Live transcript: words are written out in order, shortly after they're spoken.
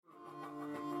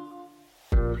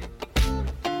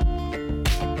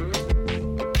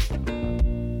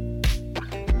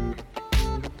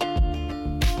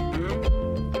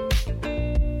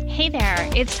Hey there,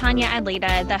 it's Tanya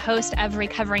Adlita, the host of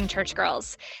Recovering Church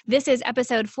Girls. This is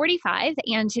episode 45,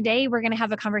 and today we're going to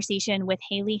have a conversation with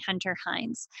Haley Hunter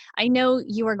Hines. I know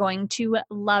you are going to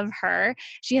love her.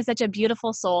 She has such a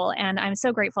beautiful soul, and I'm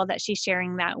so grateful that she's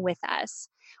sharing that with us.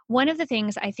 One of the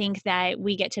things I think that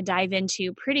we get to dive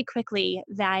into pretty quickly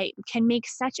that can make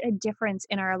such a difference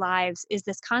in our lives is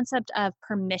this concept of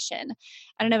permission.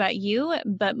 I don't know about you,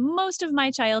 but most of my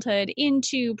childhood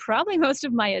into probably most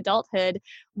of my adulthood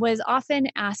was often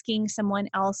asking someone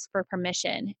else for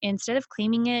permission instead of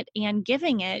claiming it and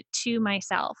giving it to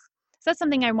myself. So that's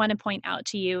something I want to point out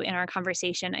to you in our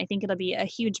conversation. I think it'll be a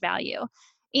huge value.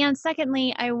 And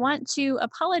secondly, I want to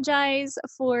apologize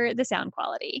for the sound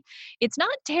quality. It's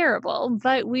not terrible,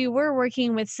 but we were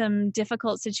working with some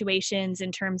difficult situations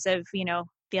in terms of,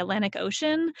 the Atlantic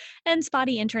Ocean and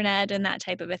spotty internet and that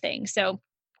type of a thing. So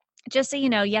just so you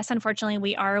know, yes, unfortunately,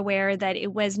 we are aware that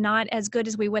it was not as good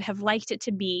as we would have liked it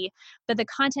to be, but the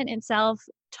content itself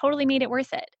totally made it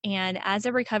worth it. And as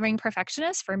a recovering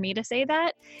perfectionist, for me to say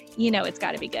that, it's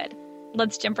got to be good.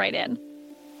 Let's jump right in.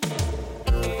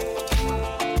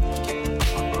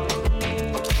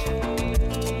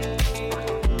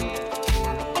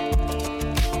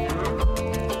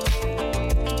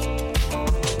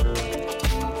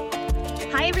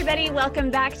 Hi, everybody. Welcome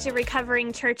back to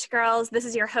Recovering Church Girls. This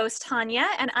is your host, Tanya,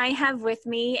 and I have with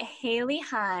me Haley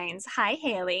Hines. Hi,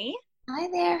 Haley. Hi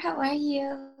there. How are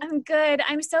you? I'm good.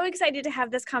 I'm so excited to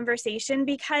have this conversation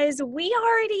because we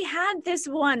already had this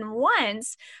one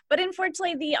once, but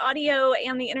unfortunately the audio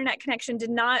and the internet connection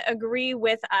did not agree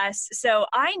with us. So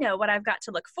I know what I've got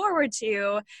to look forward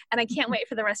to, and I can't wait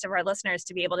for the rest of our listeners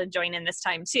to be able to join in this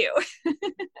time too.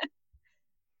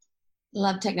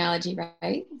 Love technology,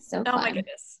 right? So fun. Oh my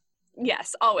goodness.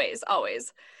 Yes, always,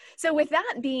 always. So with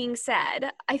that being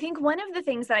said, I think one of the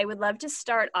things that I would love to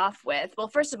start off with, well,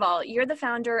 first of all, you're the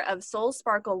founder of Soul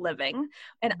Sparkle Living,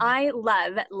 and I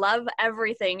love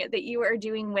everything that you are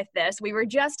doing with this. We were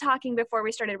just talking before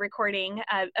we started recording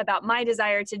about my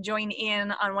desire to join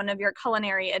in on one of your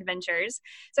culinary adventures.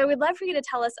 So I would love for you to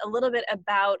tell us a little bit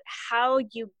about how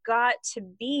you got to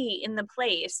be in the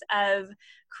place of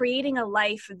creating a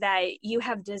life that you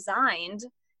have designed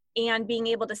and being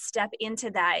able to step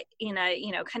into that in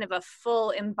a, kind of a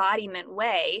full embodiment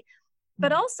way,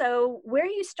 but also where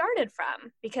you started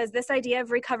from, because this idea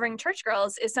of recovering church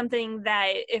girls is something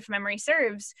that, if memory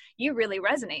serves, you really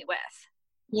resonate with.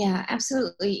 Yeah,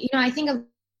 absolutely. I think of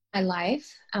my life,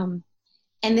 and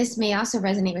this may also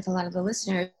resonate with a lot of the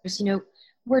listeners,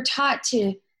 we're taught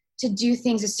to do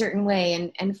things a certain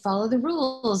way and follow the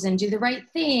rules and do the right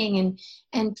thing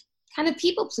and kind of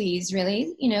people please,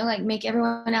 really, like make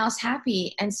everyone else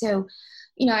happy. And so,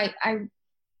 I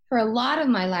for a lot of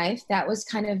my life, that was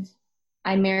kind of,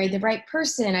 I married the right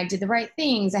person, I did the right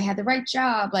things, I had the right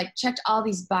job, like checked all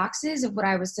these boxes of what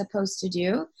I was supposed to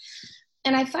do.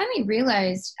 And I finally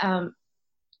realized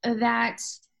that,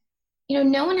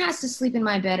 no one has to sleep in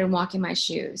my bed and walk in my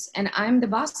shoes. And I'm the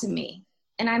boss of me.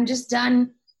 And I'm just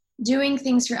done doing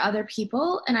things for other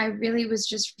people. And I really was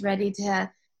just ready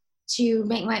to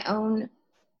make my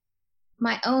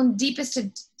own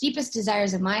deepest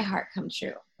desires of my heart come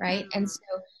true, right? And so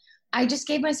I just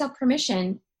gave myself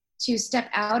permission to step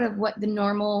out of what the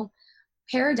normal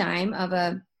paradigm of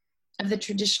the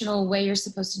traditional way you're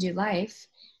supposed to do life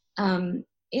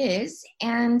is,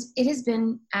 and it has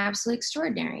been absolutely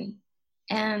extraordinary.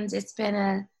 And it's been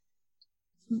a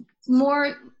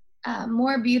more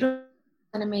beautiful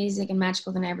and amazing and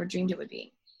magical than I ever dreamed it would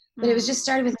be. But it was just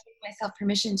started with giving myself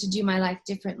permission to do my life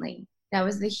differently. That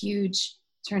was the huge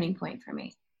turning point for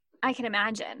me. I can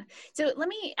imagine. So let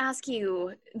me ask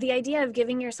you, the idea of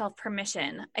giving yourself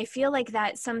permission, I feel like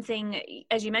that's something,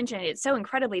 as you mentioned, it's so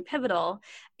incredibly pivotal.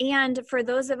 And for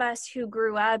those of us who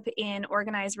grew up in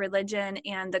organized religion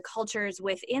and the cultures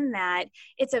within that,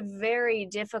 it's a very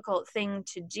difficult thing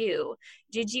to do.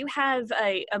 Did you have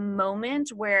a moment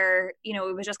where,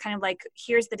 it was just kind of like,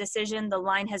 here's the decision, the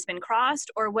line has been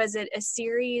crossed? Or was it a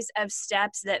series of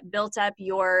steps that built up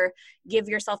your give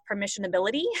yourself permission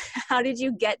ability? How did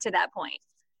you get to that point?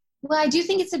 Well, I do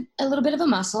think it's a little bit of a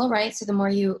muscle, right? So the more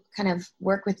you kind of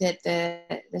work with it,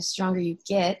 the stronger you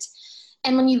get.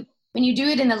 And when you do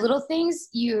it in the little things,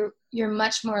 you're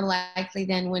much more likely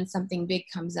than when something big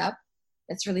comes up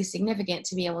that's really significant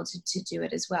to be able to do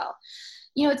it as well.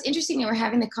 It's interesting that we're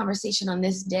having the conversation on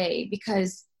this day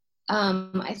because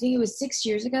I think it was 6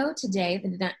 years ago today,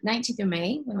 the 19th of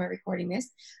May, when we're recording this,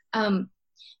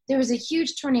 there was a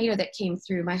huge tornado that came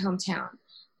through my hometown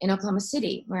in Oklahoma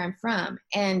City, where I'm from.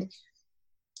 And,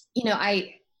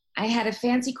 I I had a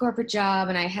fancy corporate job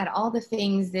and I had all the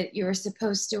things that you were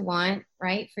supposed to want,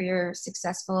 right, for your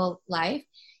successful life.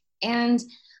 And,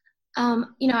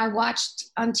 I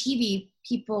watched on TV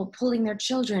people pulling their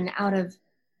children out of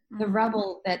the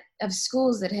rubble of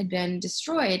schools that had been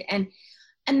destroyed. And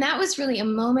that was really a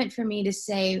moment for me to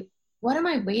say, what am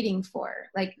I waiting for?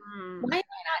 Like, why am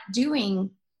I not doing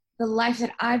the life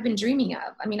that I've been dreaming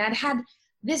of? I mean, I'd had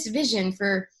this vision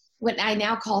for what I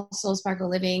now call Soul Sparkle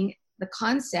Living, the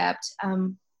concept,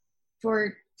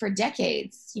 for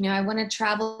decades. I want to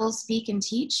travel, speak, and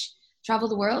teach, travel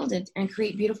the world and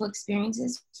create beautiful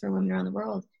experiences for women around the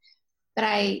world. But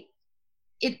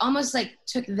it almost like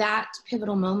took that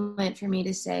pivotal moment for me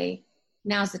to say,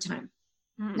 now's the time.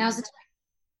 Now's the time.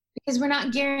 Because we're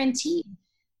not guaranteed,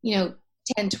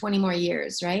 10, 20 more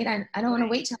years, right? I don't want to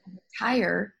wait till I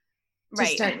retire to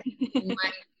start my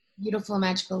beautiful,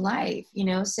 magical life,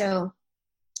 So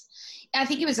I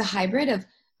think it was a hybrid of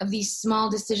these small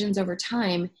decisions over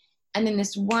time. And then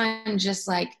this one, just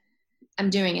like, I'm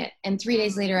doing it. And 3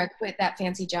 days later, I quit that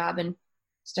fancy job and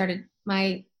started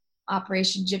my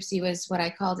Operation Gypsy, was what I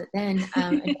called it then.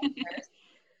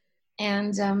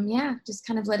 And just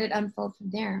kind of let it unfold from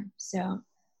there. So.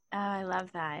 Oh, I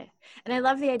love that. And I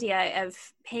love the idea of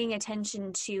paying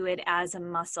attention to it as a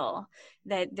muscle,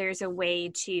 that there's a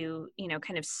way to,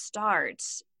 kind of start.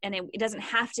 And it doesn't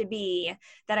have to be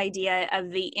that idea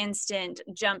of the instant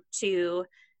jump to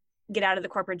get out of the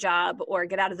corporate job or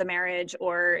get out of the marriage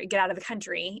or get out of the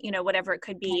country, whatever it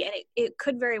could be. And it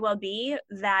could very well be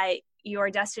that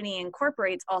your destiny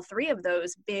incorporates all three of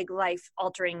those big life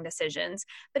altering decisions,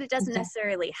 but it doesn't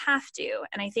necessarily have to.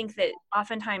 And I think that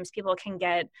oftentimes people can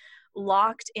get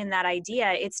locked in that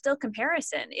idea. It's still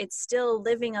comparison. It's still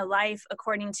living a life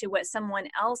according to what someone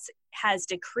else has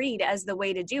decreed as the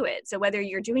way to do it. So whether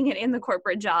you're doing it in the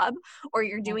corporate job or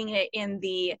you're doing it in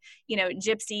the,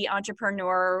 gypsy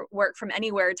entrepreneur work from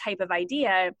anywhere type of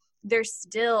idea, there's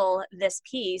still this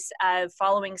piece of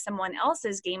following someone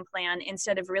else's game plan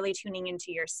instead of really tuning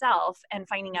into yourself and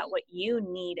finding out what you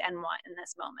need and want in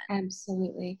this moment.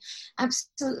 Absolutely.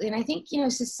 Absolutely. And I think,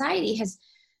 society has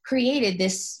created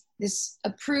this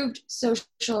approved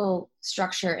social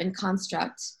structure and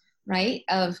construct, right?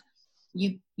 Of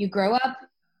you grow up,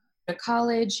 go to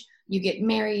college, you get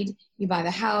married, you buy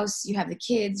the house, you have the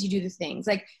kids, you do the things.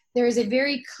 Like, there is a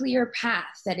very clear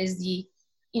path that is the,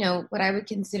 what I would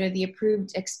consider the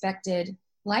approved, expected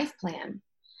life plan.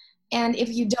 And if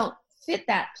you don't fit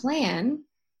that plan,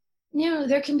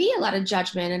 there can be a lot of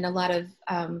judgment and a lot of,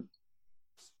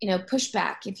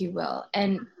 pushback, if you will.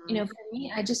 And, for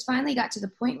me, I just finally got to the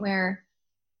point where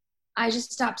I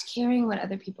just stopped caring what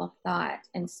other people thought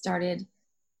and started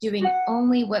doing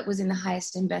only what was in the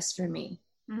highest and best for me.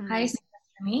 Highest and best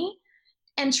for me.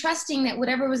 And trusting that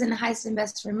whatever was in the highest and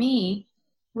best for me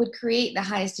would create the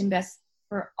highest and best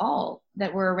for all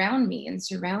that were around me and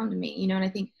surround me, and I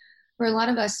think for a lot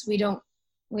of us, we don't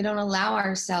allow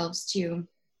ourselves to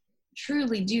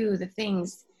truly do the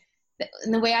things that,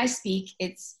 in the way I speak,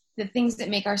 it's the things that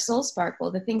make our soul sparkle,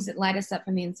 the things that light us up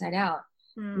from the inside out.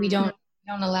 We don't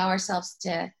allow ourselves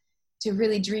to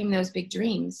really dream those big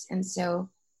dreams. And so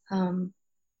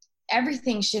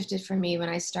everything shifted for me when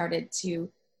I started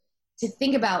to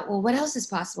think about, well, what else is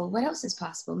possible? What else is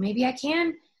possible? Maybe I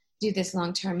can do this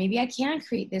long term. Maybe I can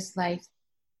create this life,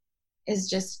 is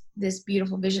just this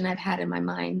beautiful vision I've had in my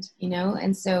mind,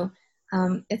 And so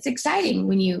it's exciting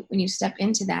when you step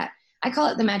into that. I call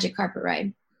it the magic carpet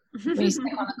ride. When you step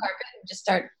on the carpet and just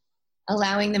start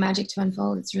allowing the magic to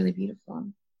unfold, it's really beautiful.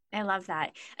 I love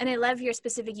that. And I love your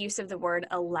specific use of the word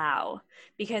allow,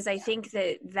 because I think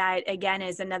that again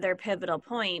is another pivotal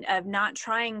point of not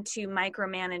trying to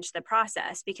micromanage the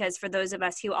process. Because for those of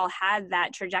us who all had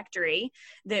that trajectory,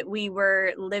 that we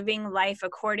were living life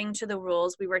according to the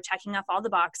rules, we were checking off all the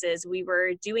boxes, we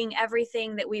were doing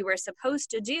everything that we were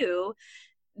supposed to do,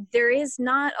 there is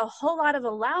not a whole lot of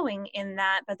allowing in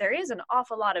that, but there is an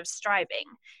awful lot of striving.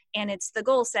 And it's the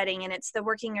goal setting, and it's the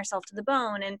working yourself to the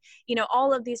bone, and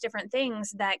all of these different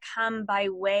things that come by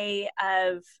way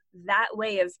of that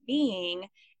way of being.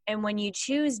 And when you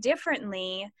choose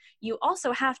differently, you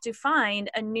also have to find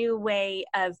a new way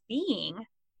of being.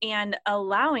 And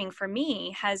allowing, for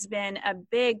me, has been a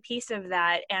big piece of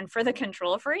that. And for the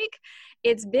control freak,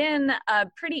 it's been a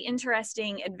pretty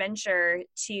interesting adventure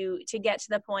to get to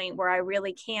the point where I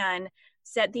really can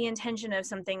set the intention of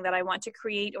something that I want to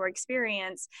create or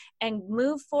experience and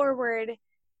move forward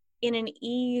in an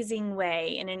easing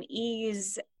way, in an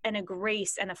ease and a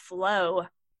grace and a flow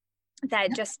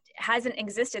that just hasn't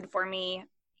existed for me,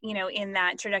 in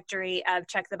that trajectory of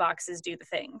check the boxes, do the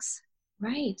things.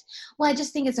 Right. Well, I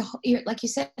just think like you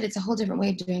said, it's a whole different way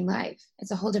of doing life. It's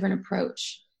a whole different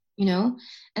approach, you know?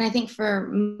 And I think for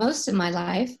most of my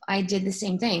life, I did the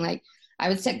same thing. Like I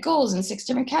would set goals in 6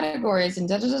 different categories and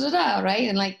da, da, da, da, da, right?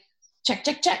 And like, check,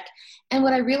 check, check. And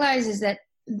what I realized is that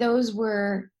those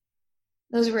were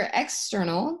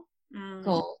external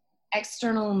goals,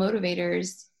 external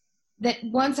motivators that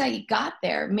once I got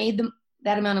there, made them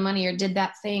that amount of money or did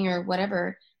that thing or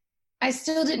whatever, I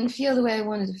still didn't feel the way I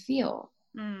wanted to feel,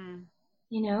 you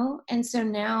know? And so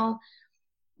now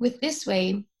with this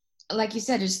way, like you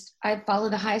said, just I follow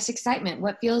the highest excitement.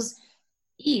 What feels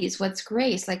ease? What's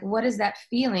grace? Like, what is that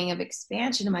feeling of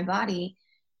expansion in my body?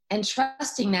 And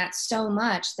trusting that so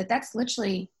much that's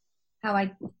literally how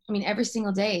I mean, every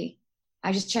single day,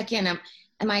 I just check in. Am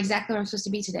I exactly where I'm supposed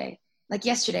to be today? Like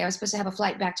yesterday, I was supposed to have a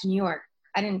flight back to New York.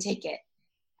 I didn't take it.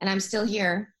 And I'm still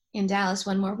here in Dallas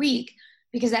one more week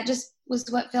because that just was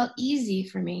what felt easy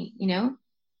for me, you know?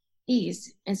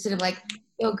 Ease instead of like,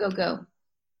 go, go, go.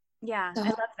 Yeah, I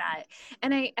love that.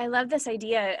 And I love this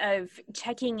idea of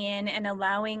checking in and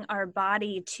allowing our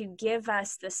body to give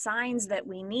us the signs that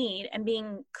we need and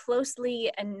being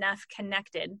closely enough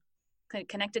connected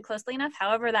closely enough,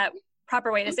 however that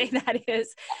proper way to say that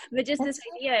is, but just this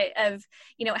idea of,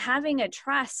 you know, having a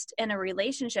trust and a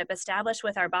relationship established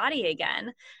with our body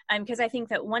again. Because I think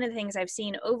that one of the things I've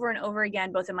seen over and over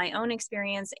again, both in my own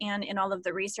experience and in all of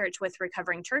the research with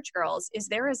recovering church girls, is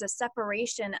there is a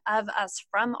separation of us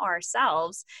from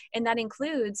ourselves. And that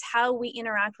includes how we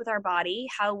interact with our body,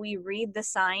 how we read the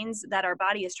signs that our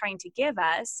body is trying to give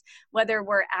us, whether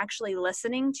we're actually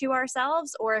listening to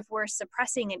ourselves or if we're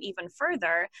suppressing it even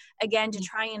further, again, to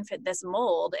try and fit this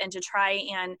mold and to try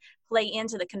and play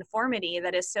into the conformity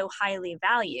that is so highly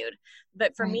valued.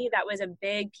 But for me, that was a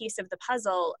big piece of the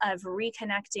puzzle of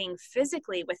reconnecting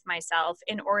physically with myself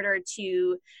in order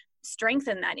to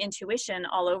strengthen that intuition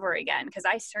all over again, because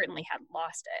I certainly had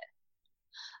lost it.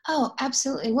 Oh,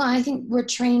 absolutely. Well, I think we're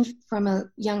trained from a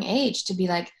young age to be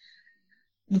like,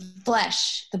 the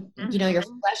flesh, you know, your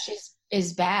flesh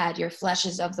is bad. Your flesh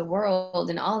is of the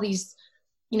world, and all these,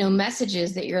 you know,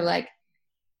 messages that you're like,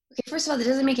 okay, first of all, that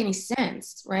doesn't make any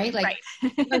sense, right? Like, right.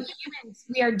 Humans,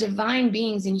 we are divine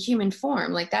beings in human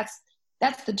form. Like that's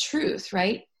the truth,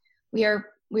 right? We are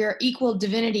equal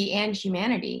divinity and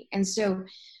humanity, and so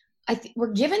I think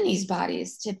we're given these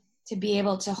bodies to be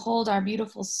able to hold our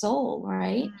beautiful soul,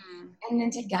 right? And then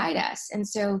to guide us. And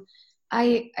so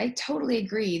I totally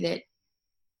agree that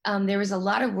there was a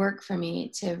lot of work for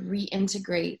me to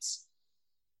reintegrate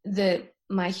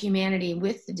my humanity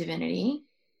with the divinity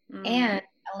and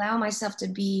allow myself to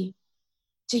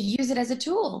use it as a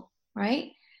tool,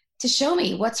 right? To show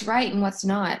me what's right and what's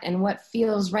not, and what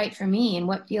feels right for me and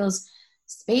what feels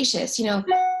spacious. You know,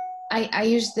 I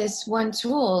use this one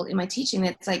tool in my teaching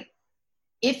that's like,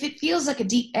 if it feels like a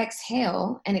deep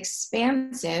exhale and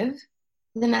expansive,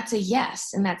 then that's a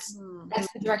yes. And that's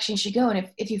the direction you should go. And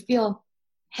if you feel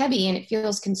heavy and it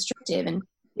feels constrictive and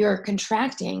you're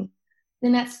contracting,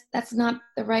 then that's not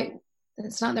the right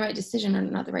decision or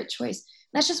not the right choice.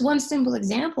 That's just one simple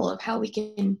example of how we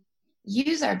can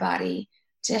use our body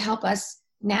to help us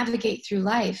navigate through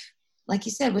life, like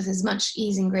you said, with as much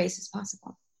ease and grace as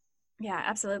possible. Yeah,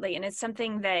 absolutely. And it's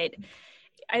something that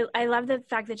I love the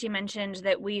fact that you mentioned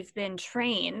that we've been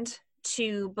trained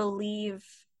to believe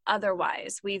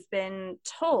otherwise. We've been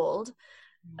told,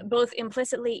 both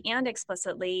implicitly and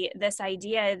explicitly, this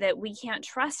idea that we can't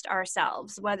trust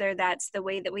ourselves, whether that's the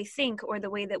way that we think or the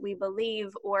way that we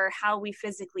believe or how we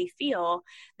physically feel,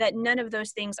 that none of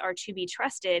those things are to be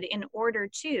trusted in order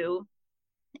to,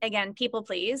 again, people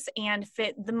please and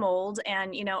fit the mold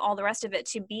and, you know, all the rest of it,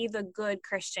 to be the good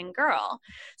Christian girl.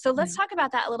 So let's talk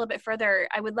about that a little bit further.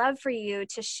 I would love for you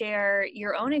to share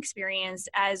your own experience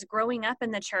as growing up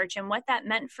in the church and what that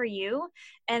meant for you.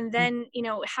 And then, you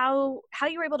know, how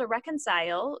you were able to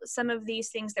reconcile some of these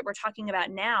things that we're talking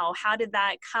about now. How did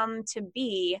that come to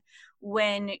be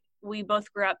when we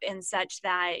both grew up in such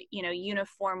that, you know,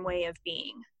 uniform way of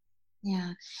being?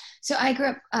 Yeah. So I grew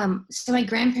up, so my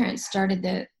grandparents started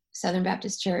the Southern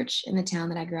Baptist Church in the town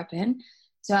that I grew up in.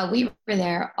 So we were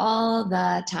there all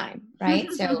the time,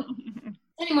 right? So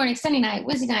Sunday morning, Sunday night,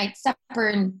 Wednesday night, supper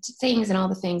and things and all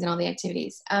the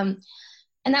activities. And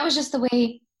that was just the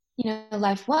way, you know,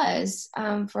 life was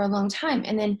for a long time.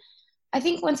 And then I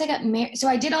think once I got married, so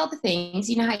I did all the things,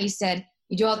 you know how you said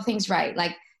you do all the things right,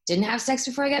 like didn't have sex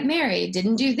before I got married,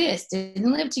 didn't do this,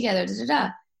 didn't live together, da, da, da.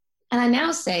 And I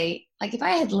now say, like, if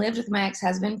I had lived with my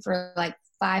ex-husband for like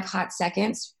 5 hot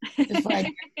seconds before I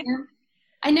married him,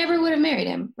 I never would have married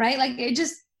him, right? Like, it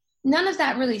just, none of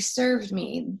that really served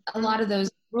me. A lot of those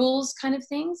rules kind of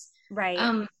things. Right.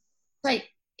 right.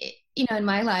 In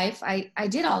my life, I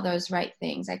did all those right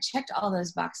things. I checked all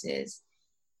those boxes.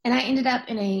 And I ended up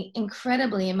in a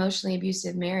incredibly emotionally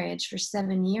abusive marriage for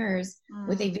 7 years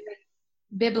with a very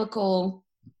biblical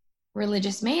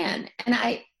religious man. And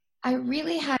I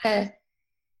really had a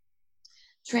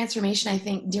transformation, I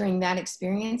think, during that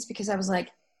experience, because I was like,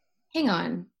 hang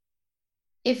on,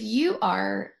 if you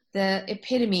are the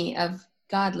epitome of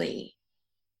godly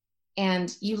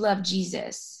and you love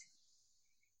Jesus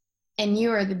and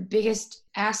you are the biggest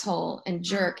asshole and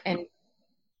jerk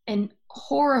and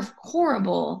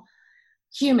horrible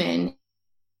human in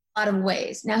a lot of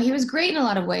ways. Now, he was great in a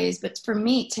lot of ways, but to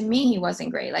me, he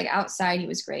wasn't great. Like outside, he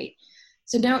was great.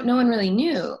 So no one really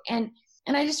knew. And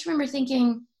I just remember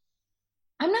thinking,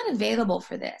 I'm not available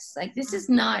for this. Like, this is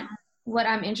not what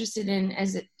I'm interested in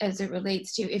as it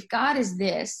relates to, if God is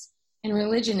this and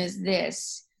religion is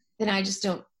this, then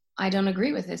I don't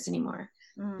agree with this anymore.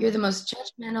 You're the most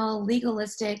judgmental,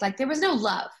 legalistic, like there was no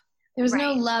love. There was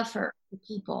no love for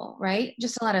people, right?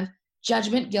 Just a lot of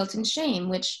judgment, guilt, and shame,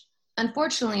 which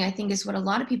unfortunately I think is what a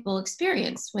lot of people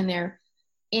experience when they're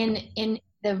in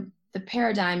the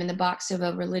paradigm in the box of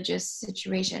a religious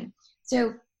situation.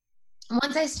 So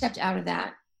once I stepped out of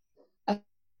that, of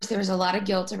course, there was a lot of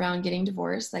guilt around getting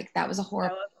divorced. Like that was a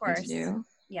horrible thing to do.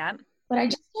 Yeah. But I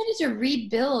just started to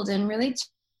rebuild and really take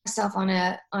myself on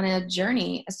a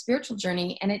journey, a spiritual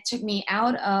journey. And it took me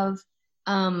out of,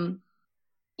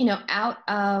 out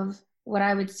of what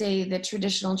I would say the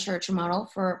traditional church model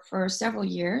for several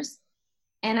years.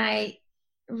 And I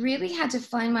really had to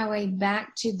find my way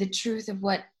back to the truth of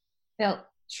what felt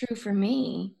true for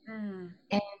me.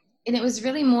 And it was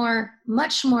really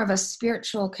much more of a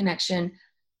spiritual connection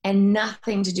and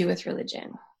nothing to do with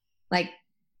religion. Like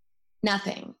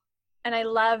nothing. And I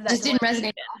love that. Just didn't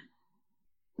resonate.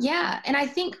 Yeah. And I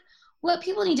think what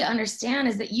people need to understand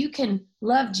is that you can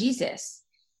love Jesus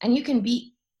and you can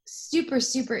be super,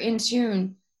 super in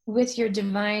tune with your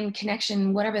divine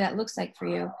connection, whatever that looks like for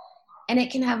you. And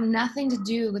it can have nothing to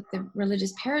do with the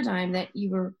religious paradigm that you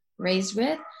were raised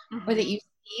with, or that you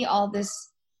see all this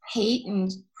hate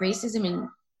and racism and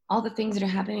all the things that are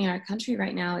happening in our country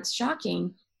right now. It's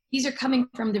shocking. These are coming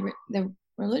from the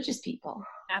religious people.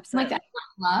 Absolutely. I'm like, that's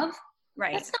not love.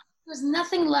 Right. There's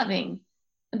nothing loving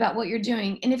about what you're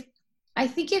doing. And I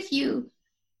think if you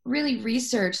really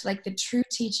research like the true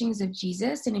teachings of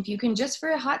Jesus, and if you can just for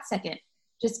a hot second,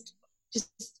 just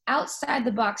outside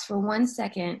the box for 1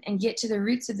 second and get to the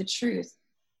roots of the truth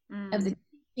of the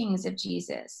teachings of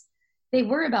Jesus, they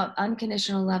were about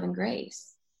unconditional love and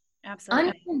grace. Absolutely.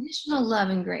 Unconditional love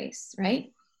and grace,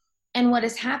 right? And what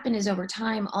has happened is over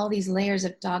time, all these layers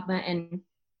of dogma and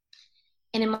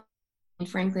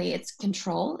frankly, it's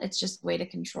control. It's just a way to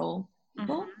control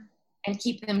people and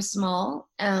keep them small.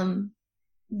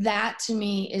 That to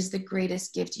me is the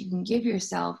greatest gift you can give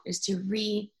yourself, is to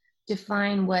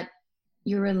redefine what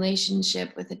your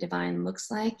relationship with the divine looks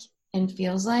like and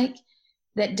feels like.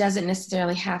 That doesn't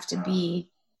necessarily have to be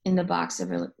in the box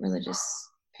of a religious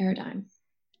paradigm.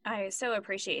 I so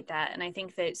appreciate that. And I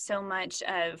think that so much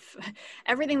of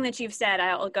everything that you've said,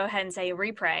 I'll go ahead and say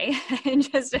repray and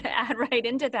just add right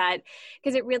into that,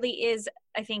 because it really is,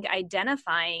 I think,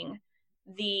 identifying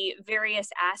the various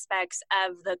aspects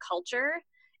of the culture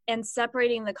and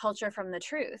separating the culture from the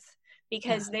truth,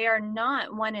 because they are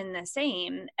not one and the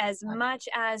same, as much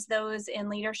as those in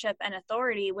leadership and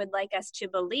authority would like us to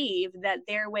believe that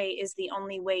their way is the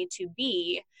only way to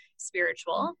be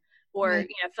spiritual. Or,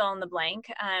 fill in the blank.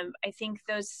 I think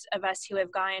those of us who have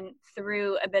gone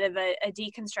through a bit of a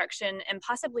deconstruction and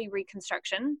possibly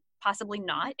reconstruction, possibly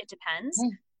not, it depends.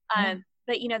 But,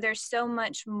 there's so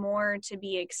much more to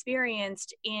be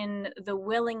experienced in the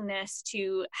willingness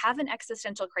to have an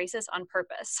existential crisis on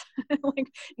purpose.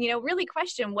 Really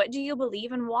question, what do you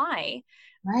believe and why?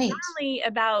 Right. Not only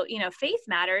about, faith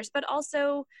matters, but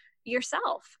also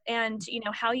yourself and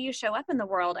how you show up in the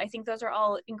world. I think those are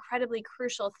all incredibly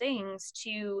crucial things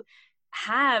to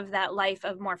have that life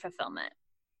of more fulfillment.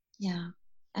 Yeah,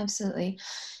 absolutely.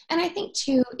 And I think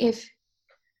too, if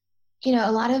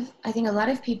a lot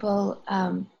of people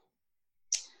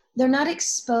they're not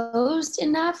exposed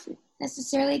enough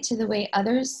necessarily to the way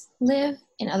others live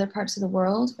in other parts of the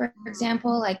world. For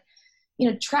example, like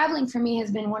traveling for me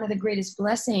has been one of the greatest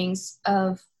blessings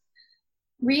of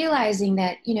realizing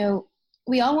that,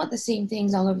 we all want the same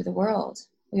things all over the world.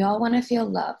 We all want to feel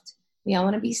loved. We all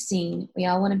want to be seen. We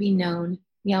all want to be known.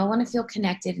 We all want to feel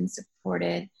connected and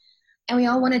supported. And we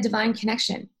all want a divine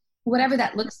connection, whatever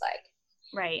that looks like.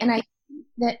 Right. And I think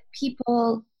that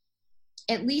people,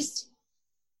 at least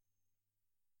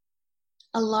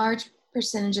a large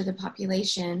percentage of the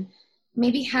population,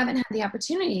 maybe haven't had the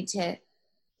opportunity to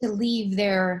leave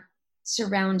their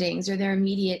surroundings or their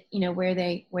immediate, where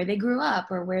they grew up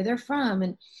or where they're from,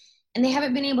 and they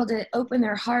haven't been able to open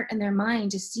their heart and their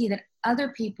mind to see that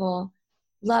other people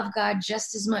love God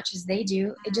just as much as they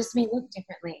do. It just may look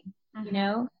differently,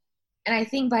 And I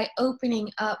think by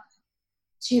opening up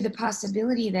to the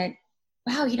possibility that,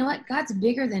 wow, you know what, God's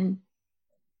bigger than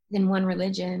one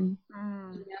religion.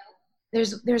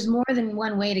 There's more than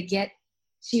one way to get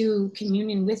to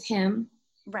communion with Him,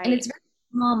 right? And it's very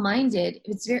small-minded.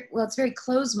 It's very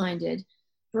closed-minded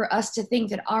for us to think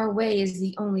that our way is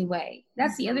the only way.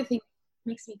 That's the other thing that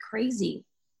makes me crazy,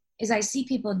 is I see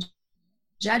people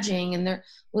judging and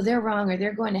they're wrong or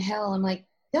they're going to hell. I'm like,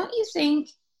 don't you think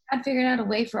God figured out a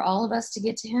way for all of us to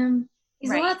get to Him?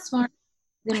 He's a lot smarter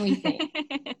than we think.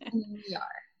 And we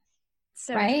are.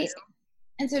 So right? true.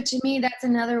 And so to me, that's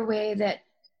another way that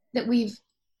we've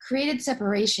created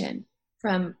separation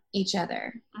from each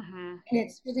other. And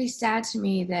it's really sad to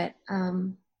me that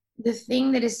the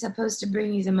thing that is supposed to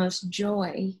bring you the most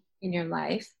joy in your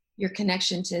life, your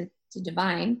connection to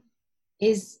divine,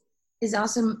 is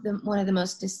also one of the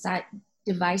most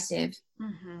divisive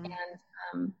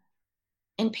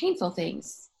and painful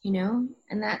things,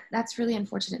 and that's really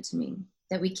unfortunate to me,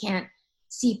 that we can't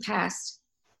see past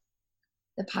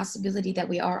the possibility that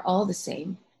we are all the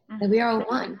same, that we are all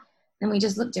one, and we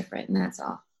just look different, and that's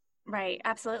all. Right.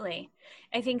 Absolutely.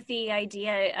 I think the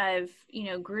idea of,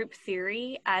 group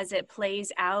theory as it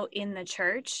plays out in the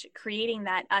church, creating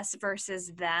that us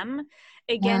versus them,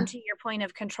 again, to your point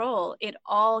of control, it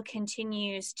all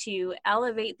continues to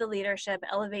elevate the leadership,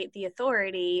 elevate the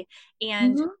authority,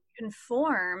 and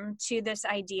conform to this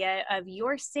idea of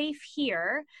you're safe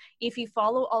here if you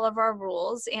follow all of our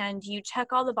rules and you check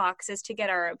all the boxes to get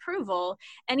our approval.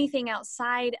 Anything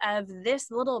outside of this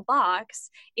little box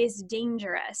is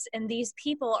dangerous, and these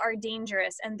people are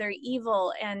dangerous and they're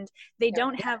evil and they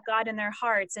don't have God in their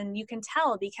hearts, and you can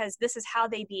tell because this is how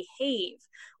they behave,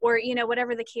 or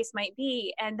whatever the case might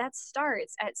be. And that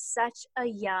starts at such a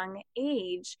young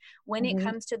age when it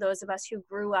comes to those of us who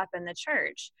grew up in the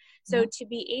church. So to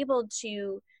be able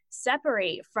to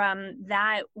separate from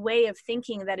that way of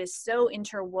thinking that is so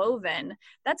interwoven,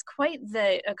 that's quite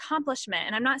the accomplishment.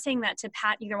 And I'm not saying that to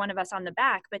pat either one of us on the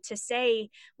back, but to say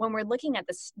when we're looking at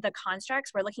the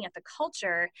constructs, we're looking at the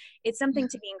culture, it's something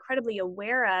to be incredibly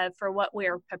aware of for what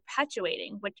we're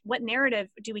perpetuating. What narrative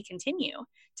do we continue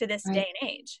to this day and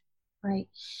age? Right.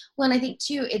 Well, and I think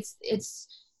too, it's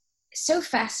so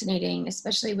fascinating,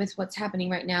 especially with what's happening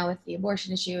right now with the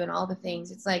abortion issue and all the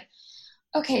things. It's like,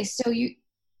 okay, so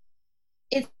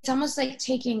it's almost like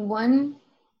taking one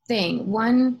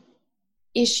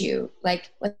issue, like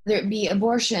whether it be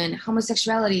abortion,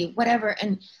 homosexuality, whatever,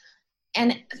 and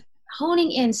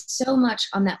honing in so much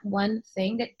on that one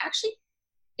thing that actually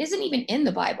isn't even in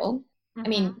the Bible. I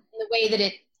mean, the way that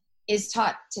it is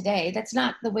taught today, that's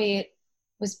not the way it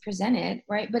was presented,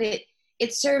 right? But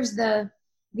it serves the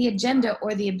agenda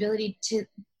or the ability to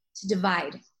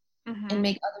divide and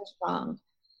make others wrong.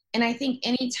 And I think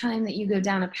any time that you go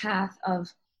down a path of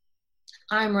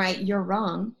I'm right, you're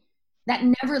wrong, that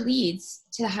never leads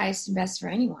to the highest and best for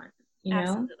anyone,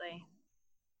 Absolutely.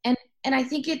 And I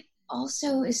think it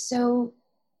also is so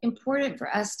important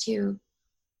for us to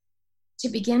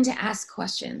begin to ask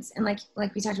questions. And like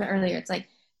we talked about earlier, it's like,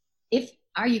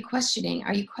 are you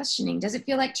questioning? Does it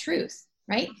feel like truth?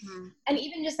 Right? And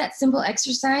even just that simple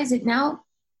exercise, if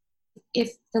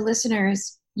the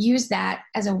listeners use that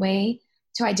as a way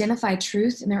to identify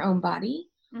truth in their own body,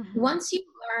 once you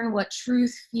learn what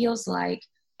truth feels like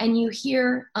and you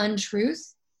hear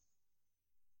untruth,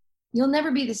 you'll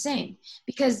never be the same,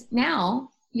 because now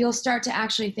you'll start to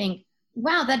actually think,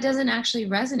 wow, that doesn't actually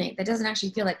resonate. That doesn't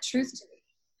actually feel like truth to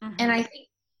me. And I think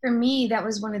for me, that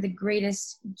was one of the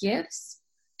greatest gifts.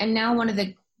 And now one of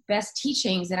the best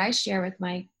teachings that I share with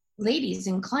my ladies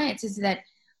and clients is that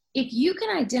if you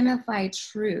can identify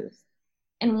truth,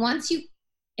 and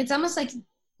it's almost like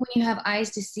when you have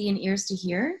eyes to see and ears to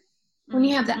hear, when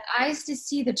you have the eyes to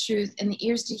see the truth and the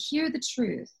ears to hear the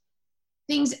truth,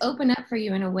 things open up for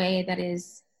you in a way that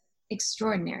is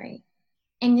extraordinary.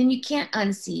 And then you can't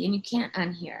unsee and you can't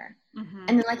unhear.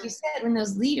 And then, like you said, when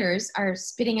those leaders are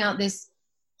spitting out this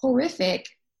horrific,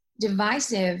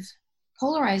 divisive,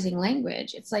 polarizing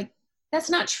language, it's like, that's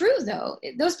not true, though.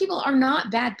 Those people are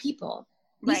not bad people.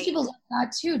 These people love God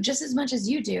too, just as much as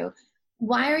you do.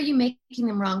 Why are you making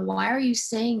them wrong? Why are you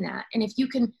saying that? And if you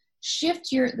can shift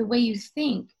the way you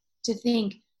think to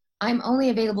think, I'm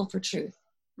only available for truth.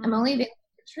 I'm only available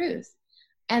for truth.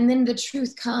 And then the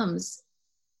truth comes.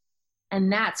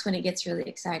 And that's when it gets really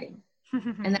exciting.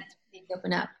 And that's when things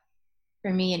open up,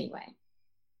 for me anyway.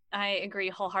 I agree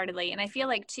wholeheartedly. And I feel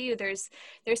like too, there's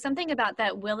something about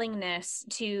that willingness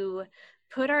to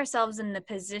put ourselves in the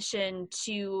position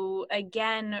to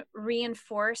again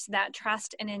reinforce that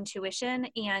trust and intuition,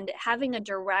 and having a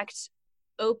direct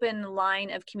open line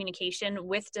of communication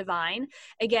with divine,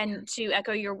 again, to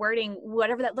echo your wording,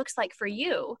 whatever that looks like for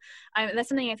you. That's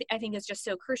something I think is just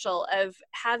so crucial, of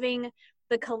having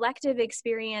the collective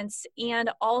experience and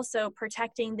also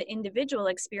protecting the individual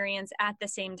experience at the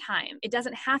same time. It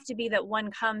doesn't have to be that one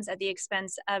comes at the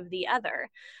expense of the other,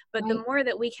 but the more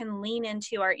that we can lean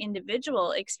into our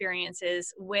individual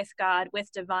experiences with God,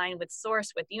 with divine, with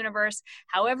source, with universe,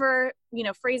 however,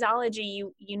 phraseology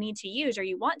you need to use or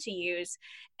you want to use,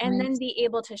 and then be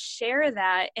able to share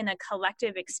that in a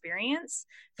collective experience,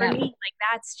 for me, like,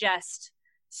 that's just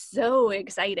so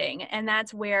exciting. And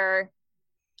that's where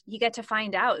you get to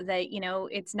find out that,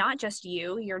 it's not just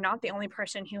you're not the only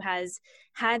person who has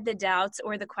had the doubts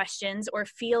or the questions or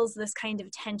feels this kind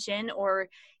of tension or,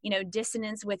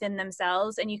 dissonance within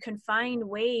themselves. And you can find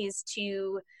ways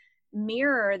to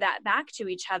mirror that back to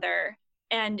each other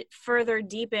and further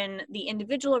deepen the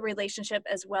individual relationship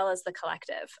as well as the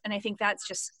collective. And I think that's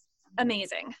just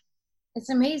amazing.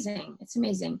 It's amazing. It's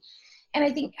amazing. And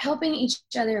I think helping each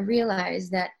other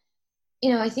realize that,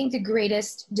 I think the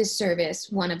greatest disservice,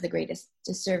 one of the greatest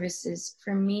disservices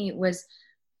for me was,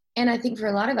 and I think for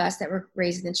a lot of us that were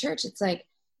raised in the church, it's like,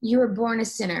 you were born a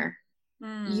sinner.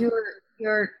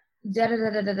 You're da da da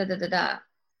da da da da da.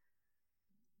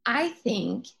 I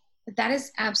think that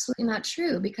is absolutely not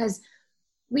true, because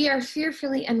we are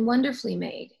fearfully and wonderfully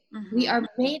made. Mm-hmm. We are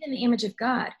made in the image of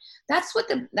God. That's what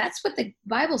the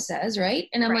Bible says, right?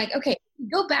 And I'm like, okay,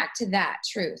 go back to that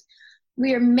truth.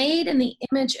 We are made in the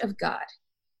image of God.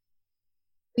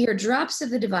 We are drops of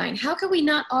the divine. How can we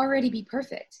not already be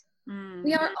perfect? Mm-hmm.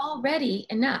 We are already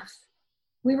enough.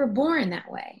 We were born that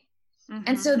way. Mm-hmm.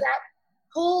 And so that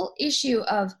whole issue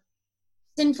of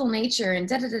sinful nature and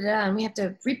da-da-da-da, and we have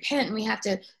to repent and we have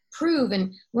to prove,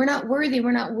 and we're not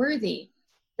worthy.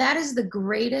 That is the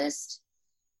greatest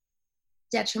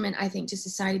detriment, I think, to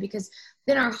society, because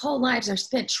then our whole lives are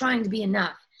spent trying to be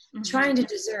enough, mm-hmm. trying to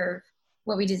deserve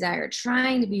what we desire,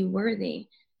 trying to be worthy.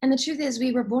 And the truth is,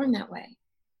 we were born that way.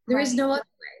 There is no other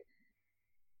way.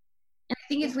 And I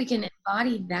think if we can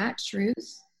embody that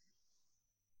truth,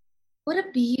 what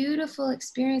a beautiful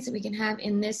experience that we can have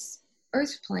in this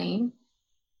earth plane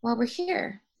while we're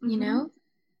here, mm-hmm.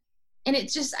 And it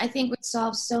just, I think, would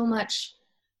solve so much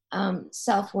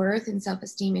self-worth and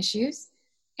self-esteem issues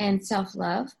and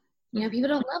self-love. People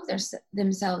don't love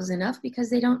themselves enough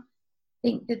because they don't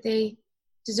think that they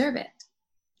deserve it.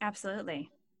 Absolutely.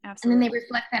 And then they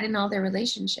reflect that in all their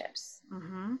relationships.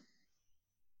 Mm-hmm.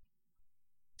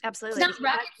 Absolutely. It's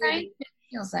not rocket science, but it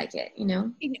feels like it,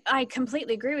 I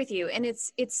completely agree with you. And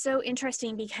it's so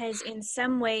interesting because in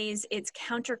some ways it's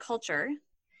counterculture,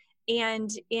 and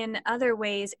in other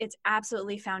ways it's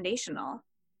absolutely foundational.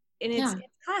 And it's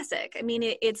classic. I mean,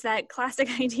 it's that classic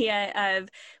idea of,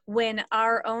 when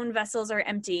our own vessels are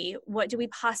empty, what do we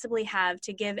possibly have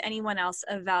to give anyone else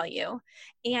of value?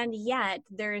 And yet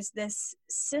there's this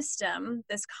system,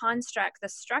 this construct, the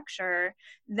structure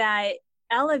that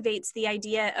elevates the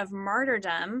idea of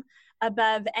martyrdom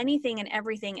above anything and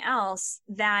everything else,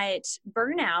 that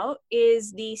burnout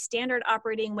is the standard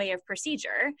operating way of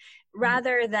procedure,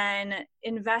 rather than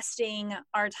investing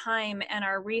our time and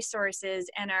our resources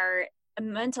and our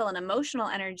mental and emotional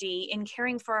energy in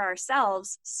caring for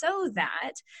ourselves so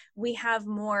that we have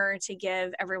more to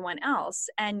give everyone else.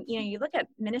 And, you look at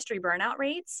ministry burnout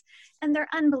rates and they're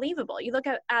unbelievable. You look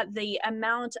at the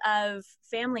amount of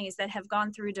families that have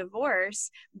gone through divorce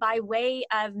by way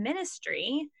of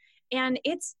ministry, and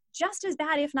it's just as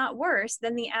bad, if not worse,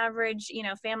 than the average,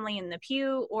 family in the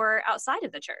pew or outside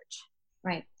of the church.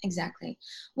 Right. Exactly.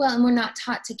 Well, and we're not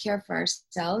taught to care for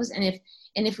ourselves. And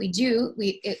if we do,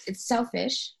 it's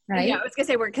selfish, right? Yeah, I was going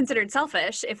to say, we're considered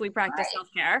selfish if we practice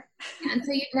self-care. And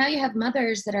so now you have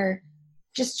mothers that are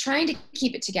just trying to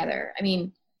keep it together. I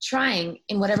mean, trying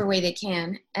in whatever way they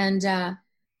can. And,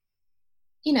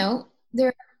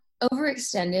 they're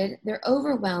overextended. They're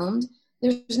overwhelmed.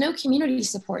 There's no community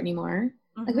support anymore.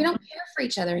 Mm-hmm. Like, we don't care for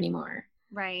each other anymore.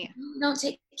 Right. We don't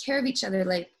take care of each other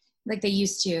like they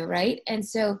used to, right? And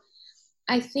so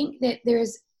I think that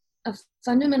there's a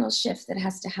fundamental shift that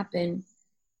has to happen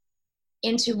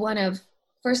into one of,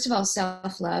 first of all,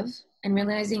 self-love, and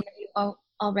realizing that you're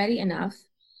already enough,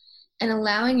 and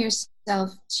allowing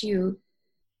yourself to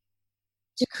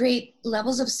create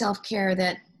levels of self-care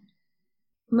that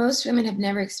most women have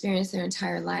never experienced their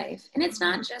entire life. And it's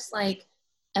not just like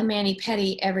a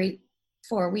mani-pedi every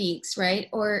 4 weeks, right?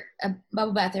 Or a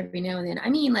bubble bath every now and then. I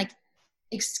mean, like,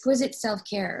 exquisite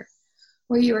self-care,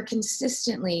 where you are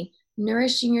consistently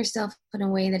nourishing yourself in a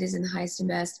way that is in the highest and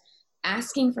best,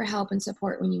 asking for help and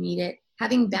support when you need it,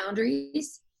 having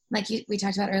boundaries, like we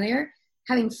talked about earlier,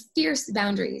 having fierce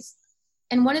boundaries.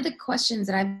 And one of the questions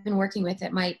that I've been working with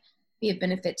that might be of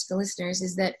benefit to the listeners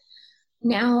is that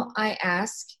now I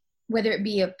ask, whether it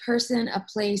be a person, a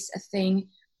place, a thing,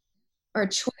 or a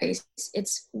choice,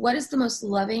 it's what is the most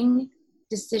loving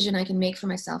decision I can make for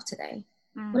myself today?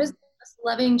 Mm. What is the most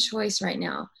loving choice right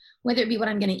now? Whether it be what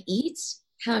I'm going to eat,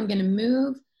 how I'm going to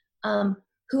move,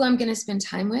 who I'm going to spend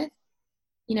time with.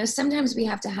 You know, sometimes we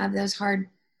have to have those hard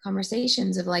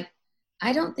conversations of like,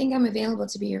 I don't think I'm available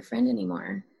to be your friend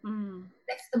anymore. Mm.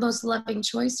 That's the most loving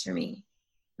choice for me,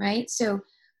 right? So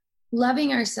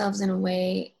loving ourselves in a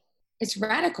way, it's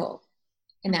radical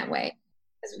in that way,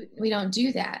 because we don't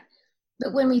do that.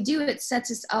 But when we do, it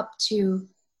sets us up to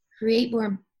create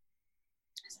more,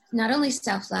 not only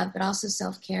self-love, but also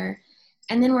self-care.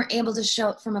 And then we're able to show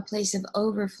up from a place of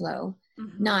overflow,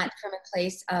 mm-hmm. not from a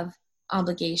place of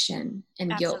obligation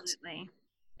and guilt.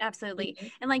 Absolutely.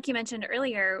 And like you mentioned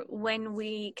earlier, when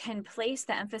we can place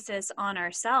the emphasis on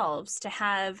ourselves to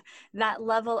have that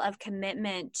level of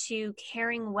commitment to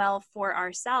caring well for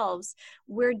ourselves,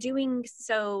 we're doing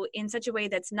so in such a way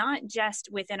that's not just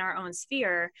within our own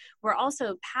sphere. We're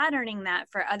also patterning that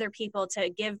for other people to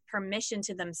give permission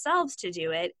to themselves to do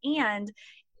it. And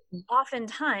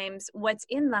oftentimes what's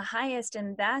in the highest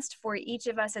and best for each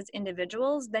of us as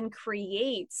individuals then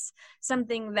creates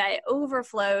something that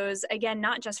overflows, again,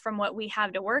 not just from what we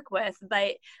have to work with,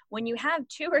 but when you have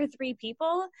 2 or 3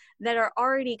 people that are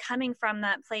already coming from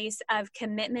that place of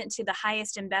commitment to the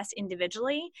highest and best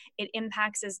individually, it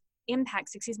impacts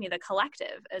the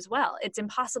collective as well. It's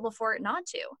impossible for it not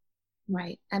to.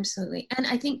 Right. Absolutely. And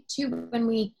I think too, when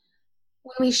we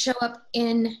show up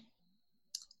in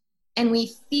and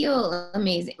we feel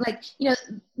amazing. Like, you know,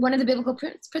 one of the biblical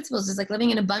principles is like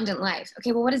living an abundant life.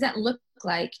 Okay, well, what does that look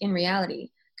like in reality?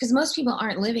 Because most people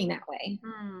aren't living that way,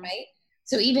 right?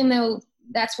 So even though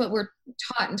that's what we're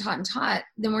taught,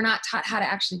 then we're not taught how to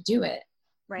actually do it,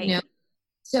 right? You know?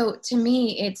 So to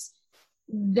me,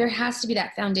 there has to be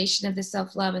that foundation of the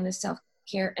self-love and the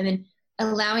self-care, and then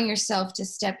allowing yourself to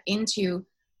step into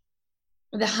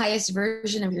the highest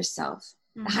version of yourself,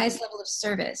 the highest level of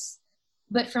service,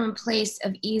 but from a place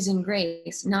of ease and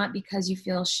grace, not because you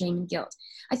feel shame and guilt.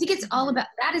 I think it's all about,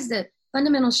 that is the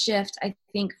fundamental shift, I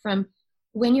think, from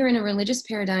when you're in a religious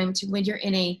paradigm to when you're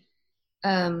in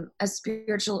a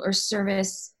spiritual or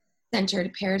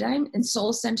service-centered paradigm and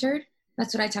soul-centered.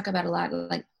 That's what I talk about a lot,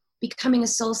 like becoming a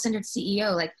soul-centered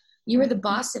CEO. Like, you are the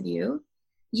boss of you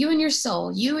and your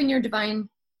soul, you and your divine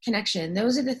connection.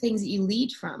 Those are the things that you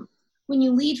lead from. When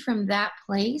you lead from that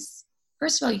place,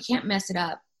 first of all, you can't mess it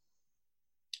up.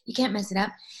 You can't mess it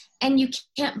up, and you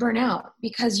can't burn out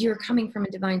because you're coming from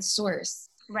a divine source.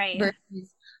 Right.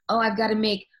 Versus, oh, I've got to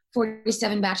make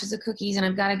 47 batches of cookies, and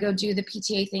I've got to go do the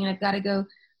PTA thing, and I've got to go.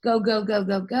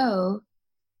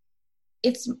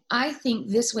 I think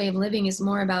this way of living is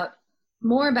more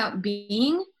about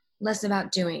being, less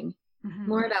about doing,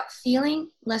 more about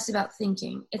feeling, less about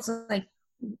thinking. It's like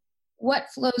what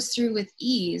flows through with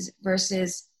ease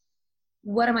versus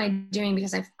what am I doing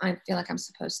because I feel like I'm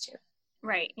supposed to.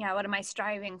 Right. Yeah. What am I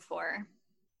striving for?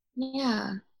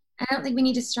 Yeah. I don't think we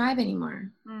need to strive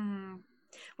anymore.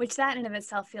 Which that in and of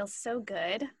itself feels so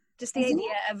good. Just the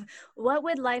idea of what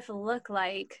would life look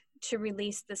like to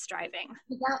release the striving.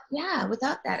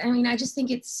 Without that. I mean, I just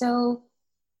think it's so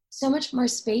much more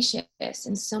spacious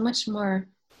and so much more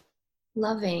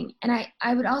loving. And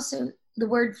I would also, the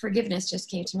word forgiveness just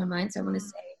came to my mind. So I want to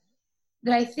say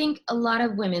that I think a lot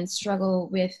of women struggle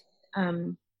with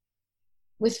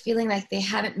feeling like they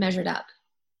haven't measured up.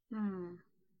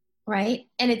 Right.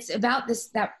 And it's about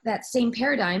that same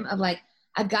paradigm of like,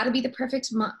 I've got to be the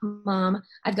perfect mom.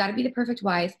 I've got to be the perfect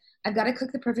wife. I've got to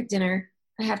cook the perfect dinner.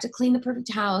 I have to clean the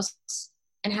perfect house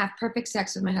and have perfect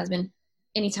sex with my husband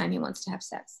anytime he wants to have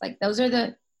sex. Like those are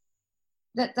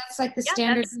that's like the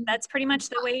standard. That's pretty much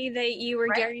the way that you were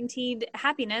guaranteed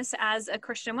happiness as a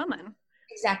Christian woman.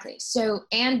 Exactly. So,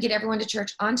 and get everyone to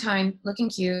church on time, looking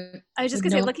cute. I was just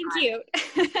going to say, looking cute.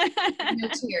 No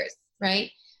tears, right?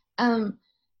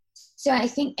 So I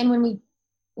think, and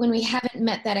when we haven't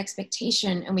met that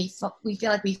expectation and we feel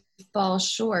like we fall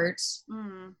short,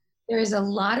 there is a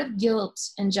lot of guilt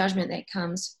and judgment that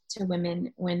comes to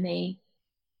women when they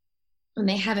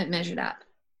haven't measured up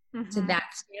to that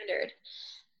standard.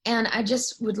 And I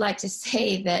just would like to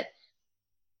say that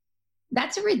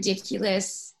that's a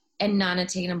ridiculous and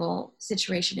non-attainable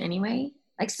situation anyway.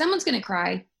 Like someone's going to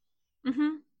cry.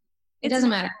 It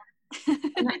doesn't matter.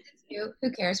 Sometimes it's you.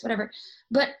 Who cares? Whatever.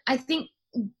 But I think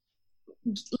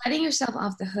letting yourself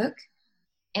off the hook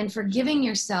and forgiving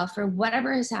yourself for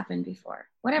whatever has happened before,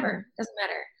 whatever, doesn't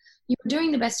matter. You were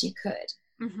doing the best you could.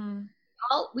 Mm-hmm.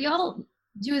 We all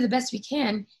do the best we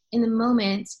can in the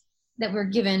moment that we're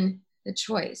given the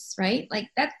choice, right? Like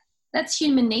that's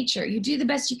human nature. You do the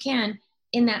best you can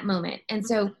in that moment. And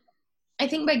so I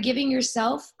think by giving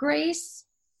yourself grace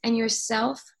and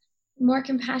yourself more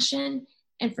compassion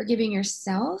and forgiving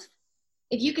yourself,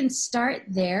 if you can start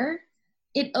there,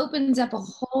 it opens up a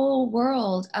whole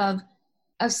world of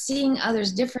seeing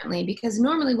others differently. Because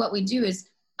normally what we do is,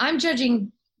 I'm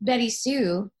judging Betty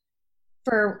Sue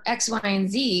for X, Y, and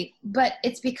Z, but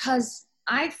it's because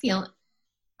I feel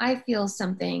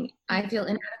something. I feel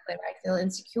inadequate. I feel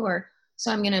insecure.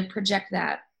 So I'm going to project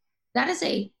that. That is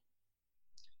a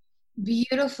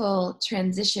beautiful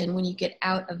transition when you get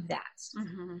out of that.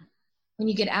 Mm-hmm. When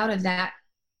you get out of that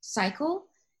cycle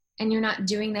and you're not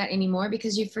doing that anymore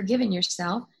because you've forgiven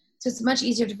yourself. So it's much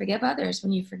easier to forgive others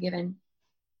when you've forgiven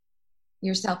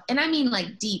yourself. And I mean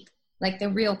like deep, like the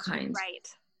real kind. Right.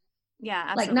 Yeah,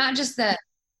 absolutely. Like not just the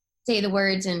say the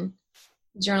words and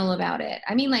journal about it.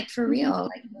 I mean like for real,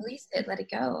 like release it, let it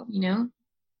go, you know?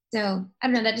 So I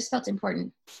don't know, that just felt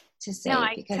important to say. No,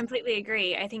 I completely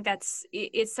agree. I think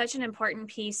it's such an important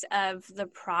piece of the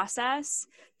process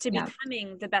to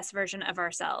becoming the best version of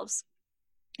ourselves.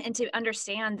 And to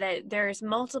understand that there's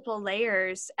multiple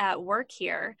layers at work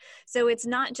here. So it's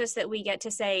not just that we get to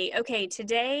say, okay,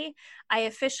 today I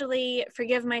officially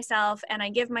forgive myself and I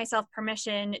give myself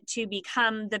permission to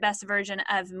become the best version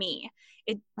of me.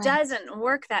 It doesn't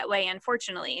work that way,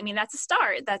 unfortunately. I mean, that's a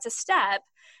start, that's a step,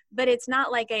 but it's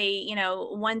not like a,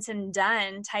 once and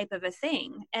done type of a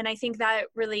thing. And I think that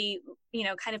really,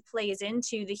 kind of plays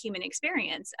into the human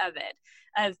experience of it,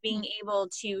 of being able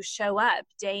to show up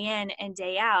day in and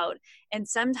day out. And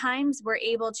sometimes we're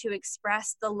able to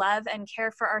express the love and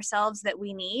care for ourselves that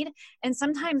we need. And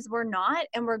sometimes we're not,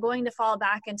 and we're going to fall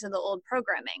back into the old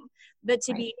programming. But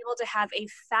to be able to have a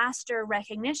faster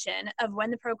recognition of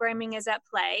when the programming is at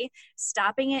play,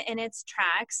 stopping it in its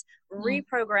tracks,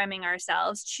 reprogramming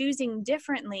ourselves, choosing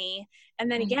differently. And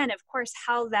then again, of course,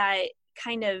 how that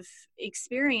kind of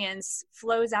experience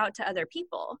flows out to other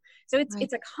people. So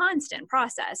it's a constant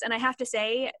process. And I have to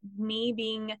say, me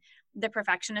being the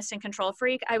perfectionist and control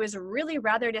freak, I was really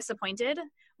rather disappointed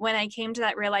when I came to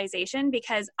that realization,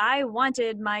 because I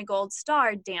wanted my gold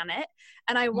star, damn it.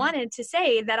 And I wanted to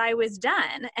say that I was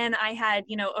done and I had,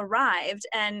 arrived,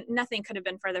 and nothing could have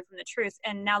been further from the truth.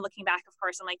 And now looking back, of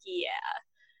course, I'm like, yeah,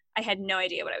 I had no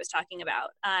idea what I was talking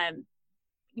about.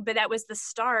 But that was the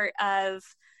start of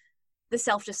the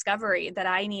self-discovery that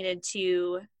I needed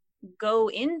to go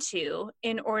into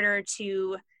in order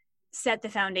to set the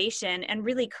foundation and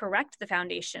really correct the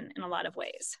foundation in a lot of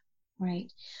ways. Right.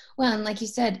 Well, and like you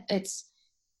said,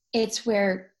 it's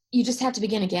where you just have to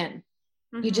begin again.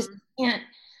 Mm-hmm. You just can't,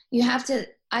 you have to,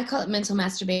 I call it mental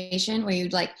masturbation, where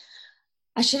you'd like,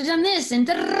 I should have done this, and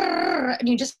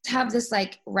you just have this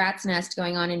like rat's nest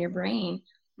going on in your brain.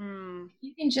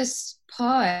 You can just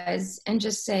pause and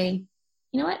just say,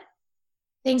 you know what?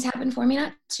 Things happen for me,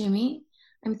 not to me.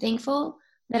 I'm thankful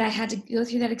that I had to go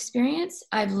through that experience.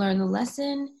 I've learned the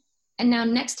lesson. And now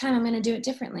next time I'm going to do it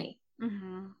differently.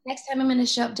 Mm-hmm. Next time I'm going to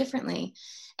show up differently.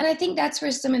 And I think that's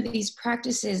where some of these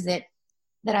practices that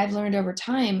I've learned over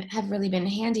time have really been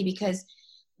handy, because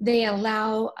they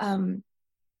allow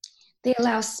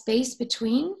space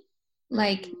between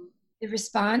like the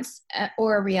response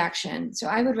or a reaction. So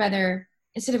I would rather,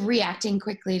 instead of reacting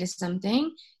quickly to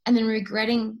something and then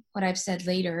regretting what I've said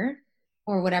later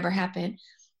or whatever happened,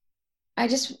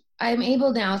 I'm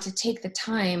able now to take the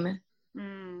time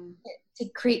to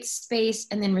create space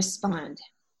and then respond.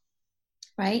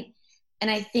 Right. And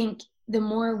I think the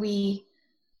more we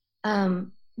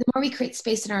create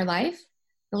space in our life,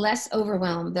 the less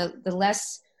overwhelmed, the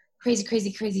less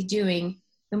crazy doing,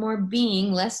 the more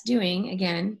being, less doing,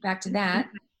 again, back to that,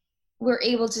 we're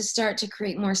able to start to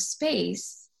create more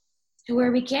space to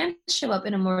where we can show up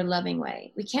in a more loving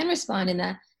way. We can respond in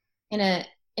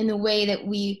the way that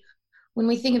when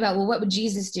we think about, well, what would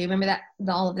Jesus do? Remember that,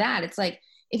 all of that. It's like,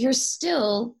 if you're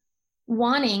still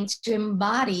wanting to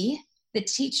embody the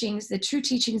teachings, the true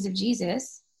teachings of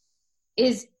Jesus,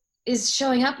 is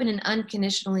showing up in an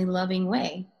unconditionally loving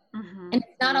way. Mm-hmm. And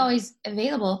it's not always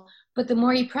available, but the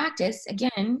more you practice,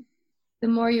 again, the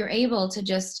more you're able to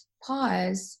just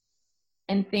pause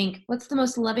and think, what's the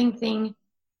most loving thing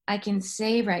I can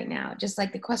say right now? Just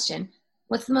like the question,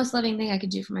 what's the most loving thing I could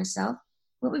do for myself?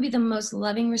 What would be the most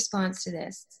loving response to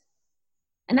this?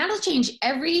 And that'll change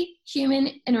every human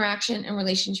interaction and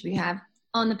relationship you have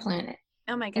on the planet.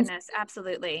 Oh my And goodness,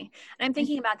 absolutely. And I'm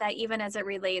thinking about that even as it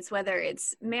relates, whether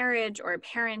it's marriage or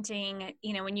parenting,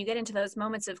 when you get into those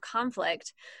moments of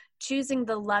conflict, choosing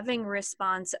the loving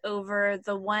response over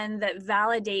the one that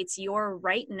validates your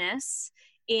rightness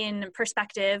in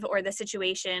perspective or the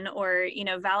situation, or,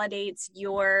 validates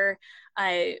your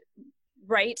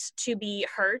right to be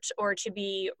hurt or to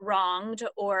be wronged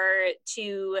or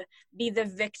to be the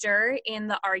victor in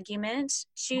the argument,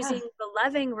 choosing yeah, the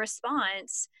loving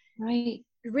response right.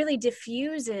 really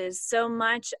diffuses so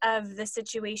much of the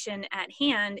situation at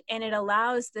hand, and it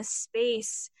allows the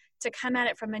space to come at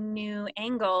it from a new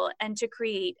angle and to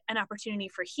create an opportunity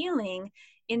for healing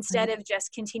instead Right. of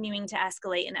just continuing to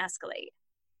escalate and escalate.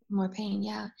 More pain.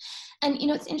 Yeah. And,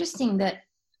 it's interesting that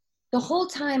the whole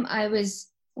time I was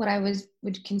what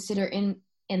would consider in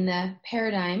the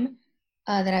paradigm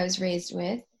that I was raised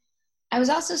with, I was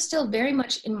also still very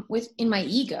much in my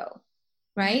ego,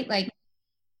 right? Like,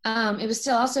 it was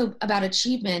still also about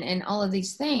achievement and all of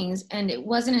these things. And it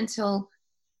wasn't until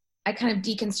I kind of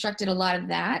deconstructed a lot of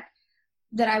that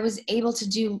I was able to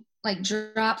do, like,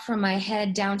 drop from my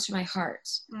head down to my heart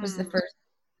was the first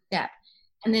step.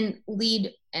 And then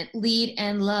lead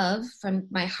and love from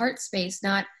my heart space,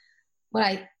 not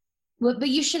but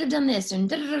you should have done this and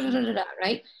da da da da da da,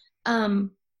 right? And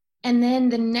then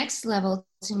the next level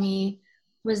to me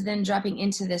was then dropping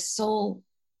into this soul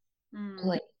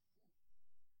place.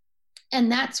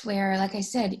 And that's where, like I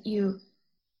said,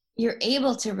 you're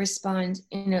able to respond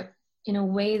in a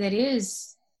way that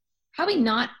is probably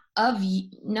not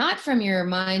from your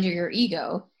mind or your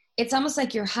ego. It's almost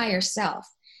like your higher self.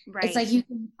 Right. It's like you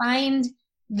can find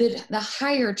the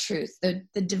higher truth, the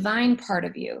divine part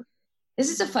of you. This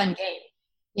is a fun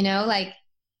game, like,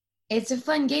 it's a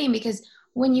fun game because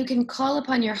when you can call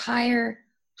upon your higher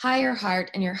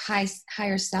heart and your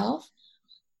higher self,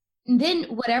 then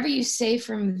whatever you say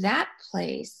from that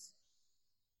place,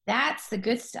 that's the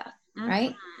good stuff,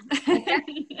 right? Like, that's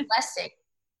the blessing.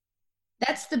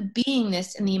 That's the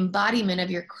beingness and the embodiment of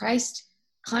your Christ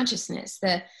consciousness,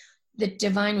 the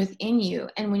divine within you.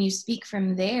 And when you speak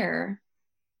from there,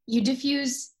 you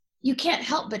can't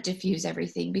help but diffuse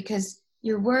everything, because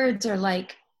your words are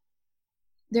like,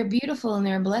 they're beautiful and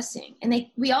they're a blessing. And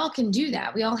we all can do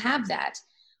that. We all have that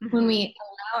when we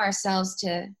allow ourselves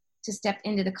to step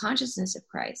into the consciousness of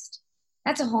Christ.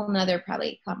 That's a whole nother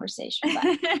probably conversation.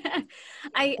 But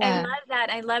I love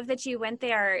that. I love that you went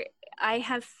there. I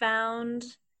have found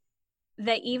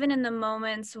that even in the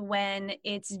moments when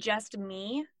it's just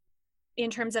me, in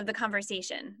terms of the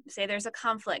conversation, say there's a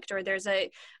conflict or there's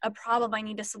a problem I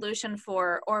need a solution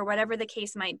for, or whatever the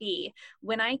case might be,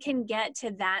 when I can get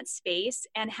to that space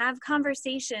and have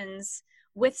conversations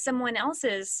with someone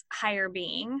else's higher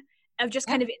being, of just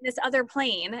kind of in this other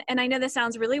plane. And I know this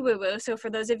sounds really woo-woo, so for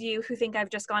those of you who think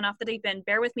I've just gone off the deep end,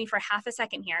 bear with me for half a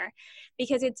second here,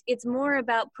 because it's more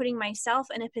about putting myself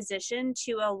in a position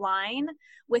to align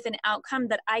with an outcome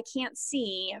that I can't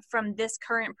see from this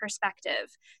current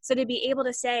perspective. So to be able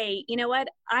to say, you know what,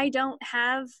 I don't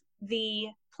have the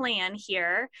plan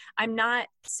here. I'm not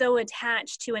so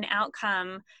attached to an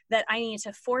outcome that I need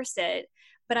to force it,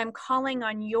 but I'm calling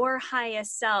on your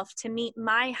highest self to meet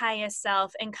my highest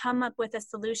self and come up with a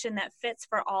solution that fits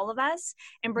for all of us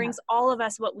and brings all of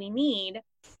us what we need.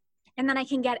 And then I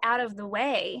can get out of the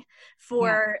way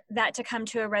for that to come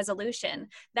to a resolution.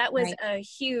 That was a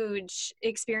huge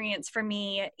experience for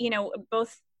me,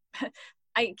 both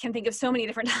I can think of so many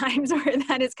different times where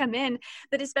that has come in,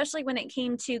 but especially when it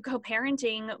came to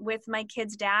co-parenting with my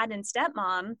kid's dad and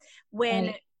stepmom,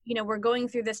 when we're going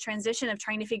through this transition of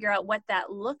trying to figure out what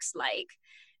that looks like.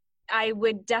 I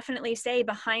would definitely say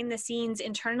behind the scenes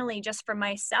internally, just for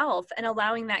myself and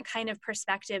allowing that kind of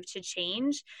perspective to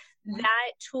change,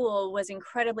 that tool was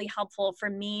incredibly helpful for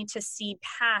me to see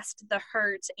past the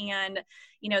hurt and,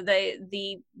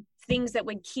 the things that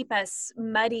would keep us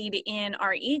muddied in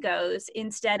our egos,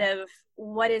 instead of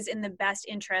what is in the best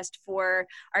interest for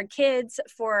our kids,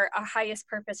 for our highest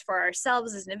purpose for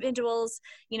ourselves as individuals.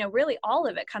 Really all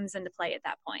of it comes into play at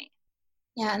that point.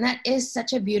 Yeah, and that is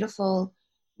such a beautiful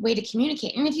way to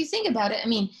communicate. And if you think about it, I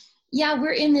mean,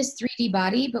 we're in this 3D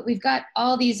body, but we've got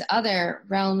all these other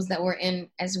realms that we're in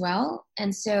as well.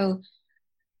 And so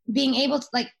being able to,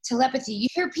 like, telepathy, you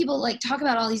hear people like talk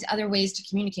about all these other ways to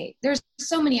communicate. There's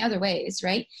so many other ways,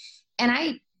 right? And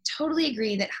I totally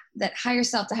agree that higher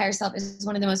self to higher self is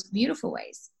one of the most beautiful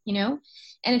ways, And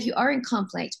if you are in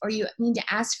conflict, or you need to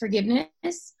ask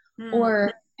forgiveness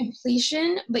or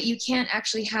completion, but you can't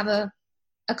actually have a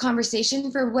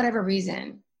conversation for whatever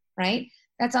reason, right?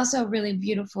 That's also a really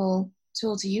beautiful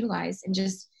tool to utilize, and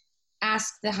just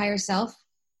ask the higher self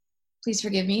please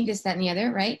forgive me, this, that, and the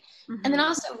other, right? Mm-hmm. And then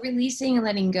also releasing and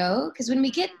letting go, because when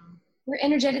we're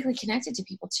energetically connected to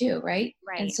people too, right?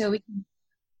 Right. And so we can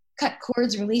cut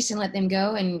cords, release, and let them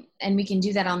go, and we can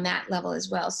do that on that level as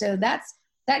well. So that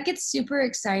gets super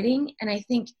exciting, and I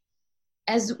think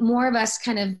as more of us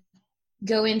kind of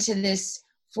go into this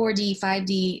 4D,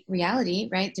 5D reality,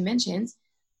 right, dimensions,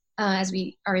 as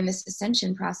we are in this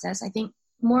ascension process, I think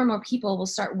more and more people will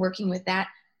start working with that.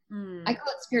 I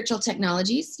call it spiritual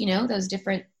technologies, those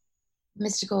different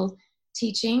mystical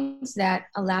teachings that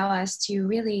allow us to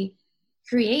really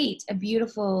create a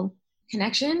beautiful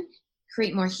connection,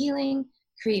 create more healing,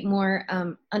 create more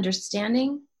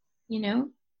understanding,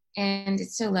 and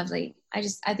it's so lovely. I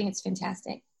think it's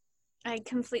fantastic. I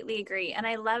completely agree. And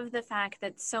I love the fact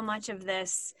that so much of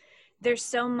this, there's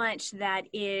so much that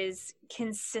is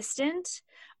consistent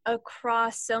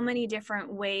across so many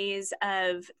different ways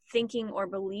of thinking or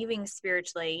believing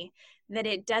spiritually, that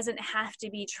it doesn't have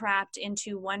to be trapped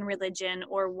into one religion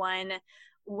or one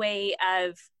way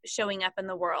of showing up in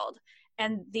the world.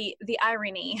 And the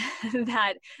irony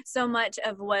that so much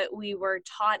of what we were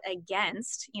taught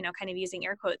against, kind of using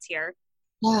air quotes here,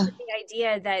 Yeah. the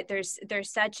idea that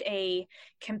there's such a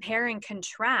compare and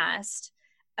contrast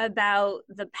about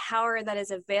the power that is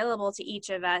available to each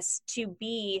of us to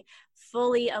be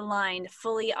fully aligned,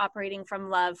 fully operating from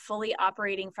love, fully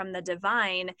operating from the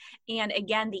divine. And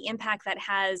again, the impact that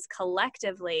has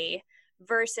collectively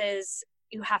versus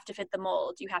you have to fit the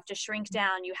mold, you have to shrink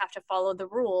down, you have to follow the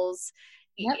rules.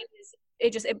 Yep.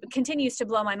 It continues to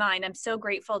blow my mind. I'm so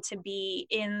grateful to be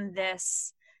in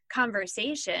this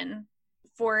conversation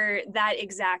for that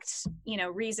exact,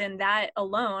 reason, that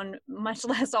alone, much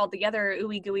less all the other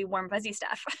ooey gooey warm fuzzy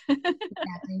stuff.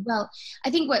 Exactly. Well, I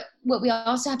think what we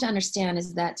also have to understand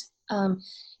is that,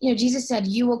 Jesus said,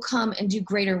 you will come and do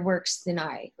greater works than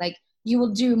I. Like, you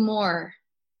will do more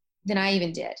than I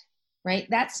even did, right?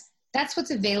 That's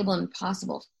what's available and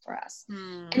possible for us.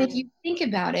 And if you think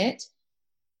about it,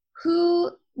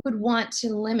 who would want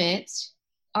to limit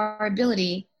our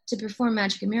ability to perform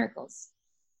magic and miracles?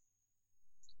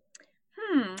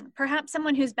 Perhaps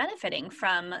someone who's benefiting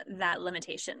from that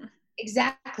limitation.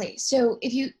 Exactly. So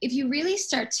if you really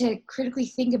start to critically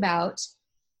think about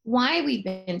why we've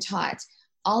been taught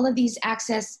all of these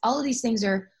things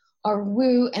are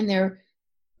woo, and they're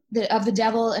of the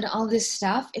devil and all this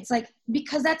stuff, it's like,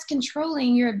 because that's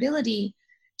controlling your ability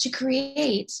to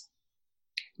create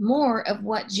more of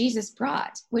what Jesus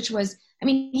brought, which was,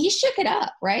 he shook it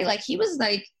up, right? Like, he was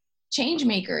like change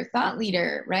maker, thought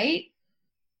leader, right?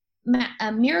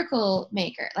 A miracle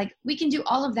maker. Like, we can do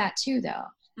all of that too, though,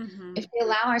 if we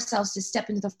allow ourselves to step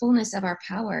into the fullness of our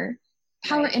power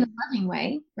right. In a loving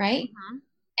way, right?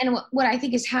 And what I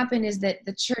think has happened is that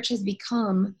the church has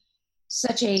become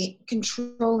such a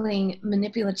controlling,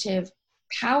 manipulative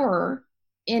power,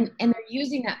 and they're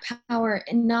using that power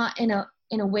and not in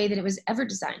a way that it was ever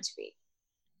designed to be. It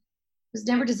was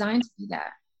never designed to be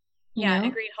that. Yeah,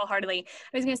 agreed wholeheartedly.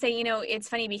 I was going to say, it's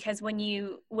funny because when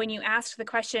you asked the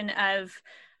question of,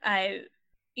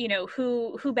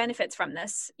 who benefits from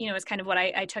this, is kind of what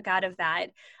I took out of that.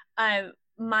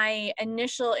 My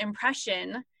initial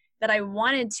impression that I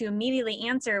wanted to immediately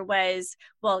answer was,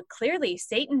 well, clearly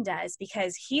Satan does,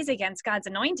 because he's against God's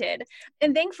anointed.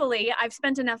 And thankfully, I've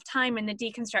spent enough time in the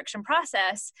deconstruction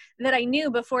process that I knew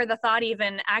before the thought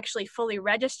even actually fully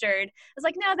registered. I was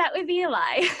like, no, that would be a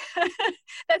lie.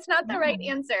 That's not the right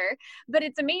answer. But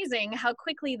it's amazing how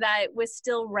quickly that was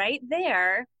still right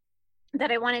there,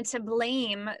 that I wanted to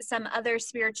blame some other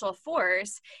spiritual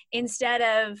force instead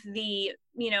of the,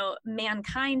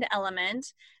 mankind element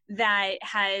that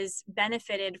has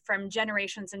benefited from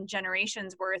generations and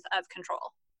generations worth of control.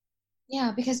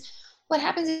 Yeah, because what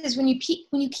happens is when you keep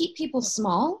people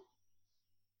small,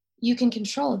 you can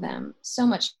control them so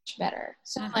much better,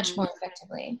 so much more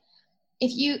effectively.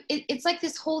 It's like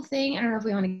this whole thing, I don't know if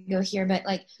we want to go here, but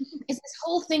like, it's this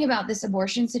whole thing about this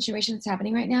abortion situation that's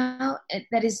happening right now.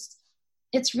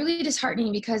 It's really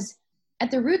disheartening, because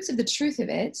at the roots of the truth of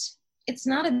it, it's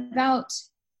not about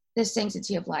the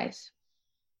sanctity of life.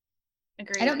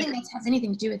 Agreed. I don't think that has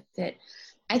anything to do with it.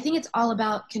 I think it's all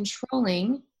about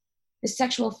controlling the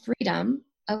sexual freedom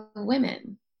of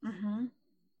women. And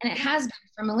it has been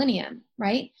for millennium,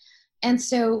 right? And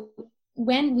so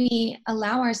when we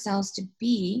allow ourselves to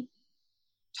be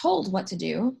told what to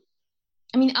do,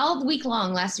 all week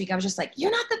long last week, I was just like,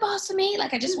 you're not the boss of me.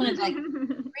 Like, I just wanted to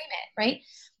scream it, right?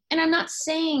 And I'm not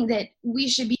saying that we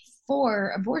should be for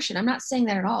abortion. I'm not saying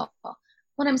that at all.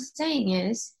 What I'm saying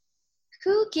is,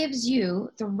 who gives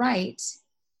you the right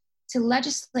to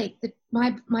legislate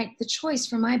the choice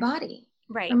for my body?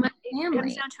 Right. from my It comes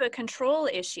family. down to a control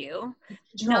issue,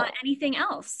 Control. not anything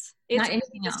else. It's Not really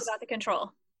anything just else. about the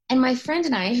control. And my friend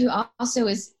and I, who also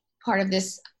is part of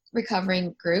this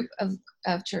recovering group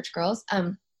of church girls,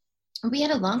 we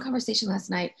had a long conversation last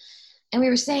night, and we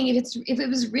were saying if it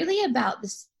was really about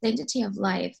the sanctity of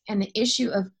life and the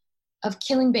issue of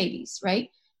killing babies, right?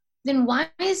 Then why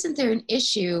isn't there an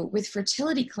issue with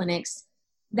fertility clinics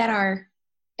that are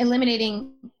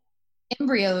eliminating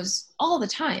embryos all the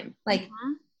time? Like,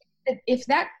 if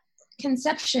that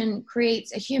conception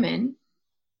creates a human,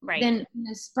 right, then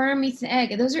the sperm meets the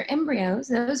egg. Those are embryos.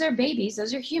 Those are babies.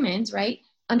 Those are humans, right?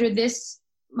 Under this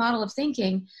model of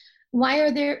thinking, why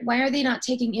are they not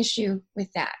taking issue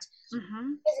with that?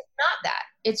 Mm-hmm. Because it's not that.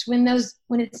 It's when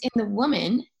it's in the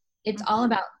woman, it's all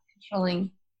about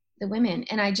controlling the women.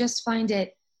 And I just find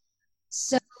it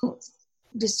so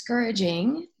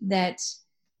discouraging that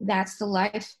that's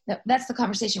the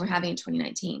conversation we're having in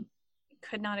 2019.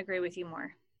 Could not agree with you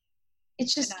more.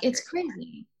 It's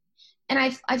crazy. And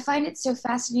I find it so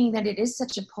fascinating that it is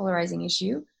such a polarizing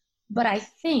issue, but I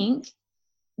think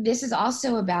this is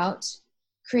also about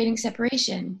creating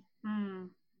separation,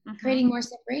 creating more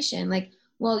separation. Like,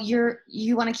 well,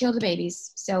 you want to kill the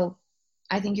babies, so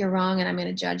I think you're wrong, and I'm going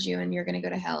to judge you, and you're going to go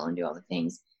to hell and do all the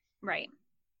things. Right.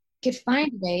 Could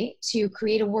find a way to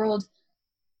create a world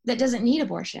that doesn't need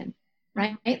abortion,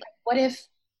 right? Like, what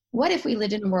if we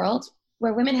lived in a world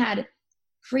where women had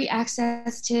free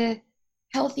access to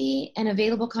healthy and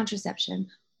available contraception?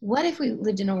 What if we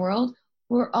lived in a world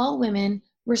where all women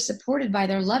were supported by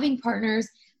their loving partners?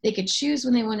 They could choose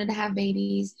when they wanted to have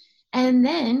babies. And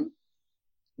then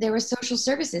there were social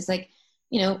services, like,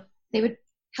 they would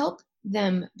help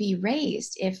them be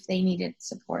raised if they needed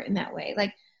support in that way.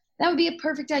 Like, that would be a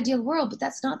perfect ideal world, but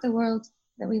that's not the world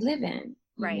that we live in,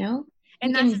 right? you know?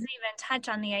 And that doesn't even touch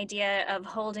on the idea of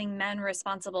holding men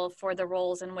responsible for the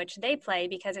roles in which they play,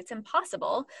 because it's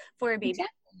impossible for a baby to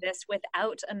exist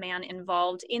without a man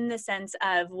involved, in the sense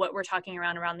of what we're talking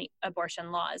around the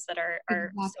abortion laws that are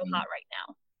so hot right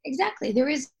now. Exactly.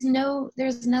 There's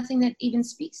nothing that even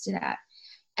speaks to that.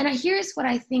 And here's what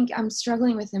I think I'm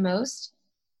struggling with the most,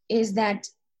 is that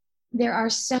there are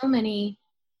so many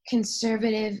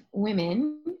conservative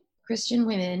women, Christian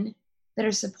women, that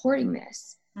are supporting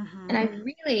this. And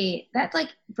that like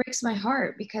breaks my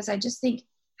heart, because I just think,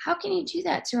 how can you do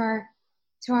that to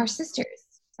our sisters,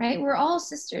 right? We're all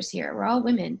sisters here. We're all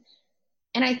women.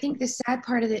 And I think the sad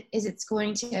part of it is it's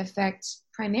going to affect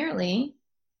primarily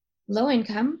low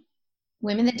income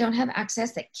women that don't have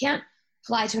access, that can't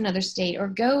fly to another state or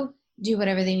go do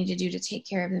whatever they need to do to take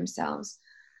care of themselves,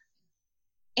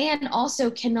 and also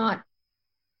cannot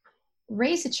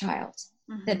raise a child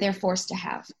that they're forced to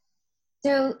have.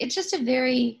 So it's just a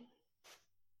very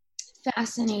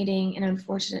fascinating and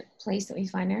unfortunate place that we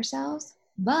find ourselves.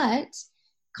 But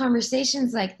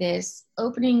conversations like this,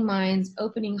 opening minds,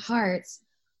 opening hearts,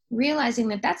 realizing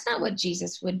that that's not what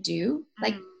Jesus would do.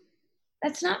 Like,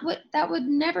 that would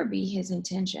never be his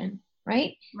intention,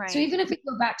 right? So even if we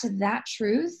go back to that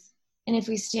truth, and if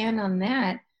we stand on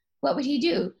that, what would he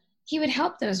do? He would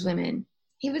help those women.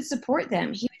 He would support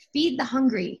them. He would feed the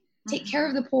hungry, take care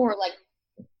of the poor. Like,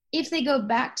 if they go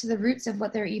back to the roots of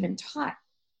what they're even taught,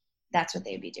 that's what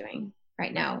they'd be doing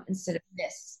right now instead of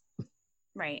this.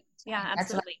 Right. Yeah,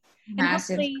 absolutely.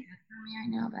 Massive right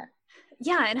now, but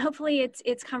yeah, and hopefully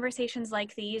it's conversations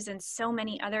like these and so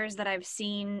many others that I've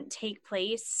seen take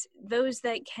place, those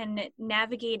that can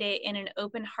navigate it in an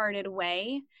open-hearted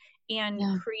way and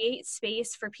create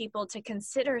space for people to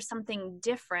consider something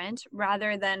different,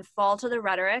 rather than fall to the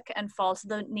rhetoric and fall to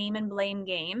the name and blame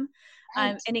game.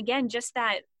 And again, just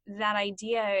that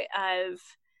idea of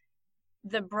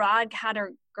the broad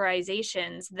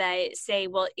categorizations that say,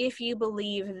 well, if you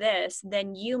believe this,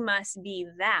 then you must be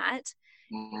that.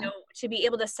 To be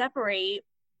able to separate,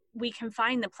 we can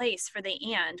find the place for the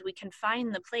and. We can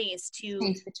find the place to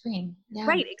space between.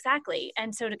 Right, exactly.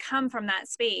 And so to come from that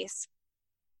space,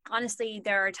 honestly,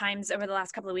 there are times over the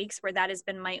last couple of weeks where that has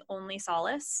been my only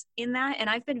solace in that. And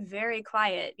I've been very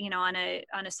quiet, on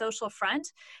a social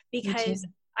front, because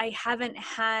I haven't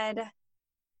had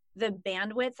the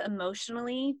bandwidth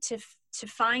emotionally to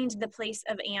find the place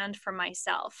of and for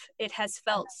myself. It has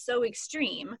felt so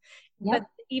extreme, but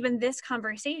even this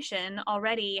conversation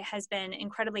already has been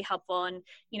incredibly helpful. And,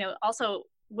 also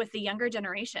with the younger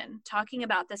generation, talking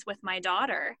about this with my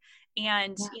daughter,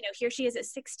 and, here she is at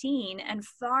 16 and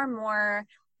far more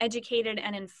educated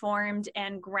and informed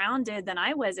and grounded than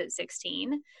I was at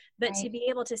 16. But Right. to be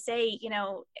able to say,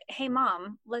 hey,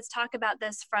 mom, let's talk about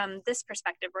this from this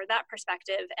perspective or that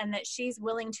perspective, and that she's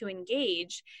willing to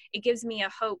engage, it gives me a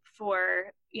hope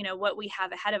for, what we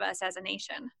have ahead of us as a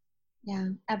nation. Yeah,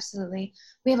 absolutely.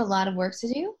 We have a lot of work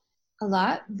to do, a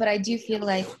lot, but I do feel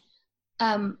like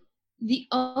the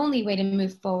only way to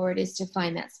move forward is to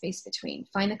find that space between,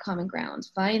 find the common ground,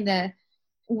 find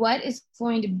what is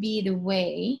going to be the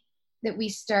way that we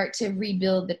start to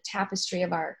rebuild the tapestry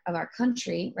of our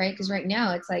country, right? Because right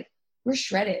now it's like we're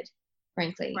shredded,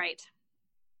 frankly. Right.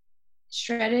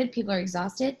 Shredded, people are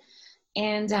exhausted,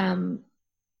 and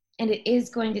it is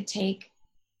going to take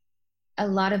a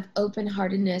lot of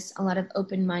open-heartedness, a lot of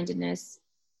open-mindedness,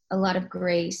 a lot of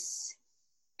grace,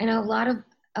 and a lot of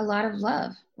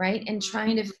love, right? And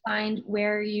trying to find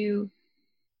where we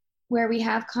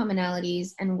have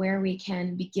commonalities and where we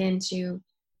can begin to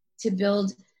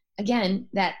build again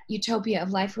that utopia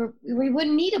of life where we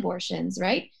wouldn't need abortions,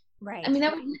 right? Right. I mean,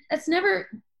 that's never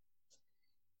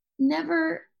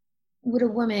would a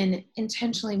woman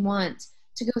intentionally want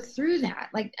to go through that.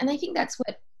 Like, and I think that's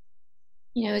what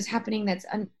is happening. That's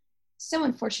so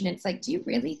unfortunate. It's like, do you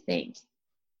really think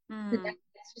that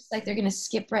that's just like they're going to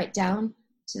skip right down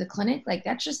to the clinic? Like,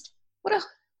 that's just what a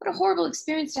horrible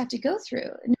experience to have to go through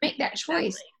and make that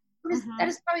choice. Exactly. That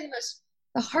is probably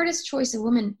the hardest choice a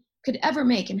woman could ever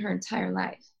make in her entire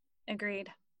life. Agreed.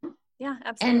 Yeah,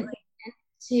 absolutely.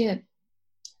 And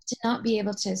to not be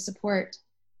able to support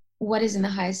what is in the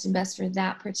highest and best for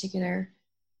that particular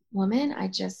woman, I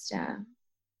just don't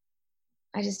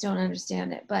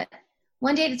understand it. But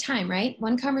one day at a time, right?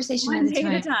 One conversation at a time.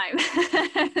 One day at a time.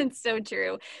 It's so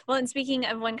true. Well, and speaking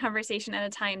of one conversation at a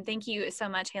time, thank you so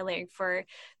much, Haley, for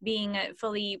being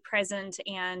fully present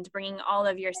and bringing all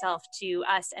of yourself to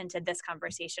us and to this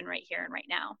conversation right here and right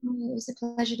now. It was a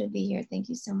pleasure to be here. Thank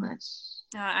you so much.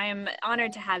 I am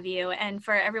honored to have you. And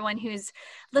for everyone who's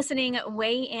listening,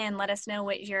 weigh in. Let us know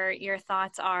what your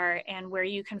thoughts are and where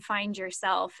you can find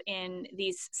yourself in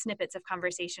these snippets of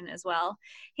conversation as well.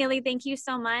 Haley, thank you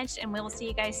so much, and we'll see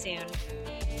you guys soon.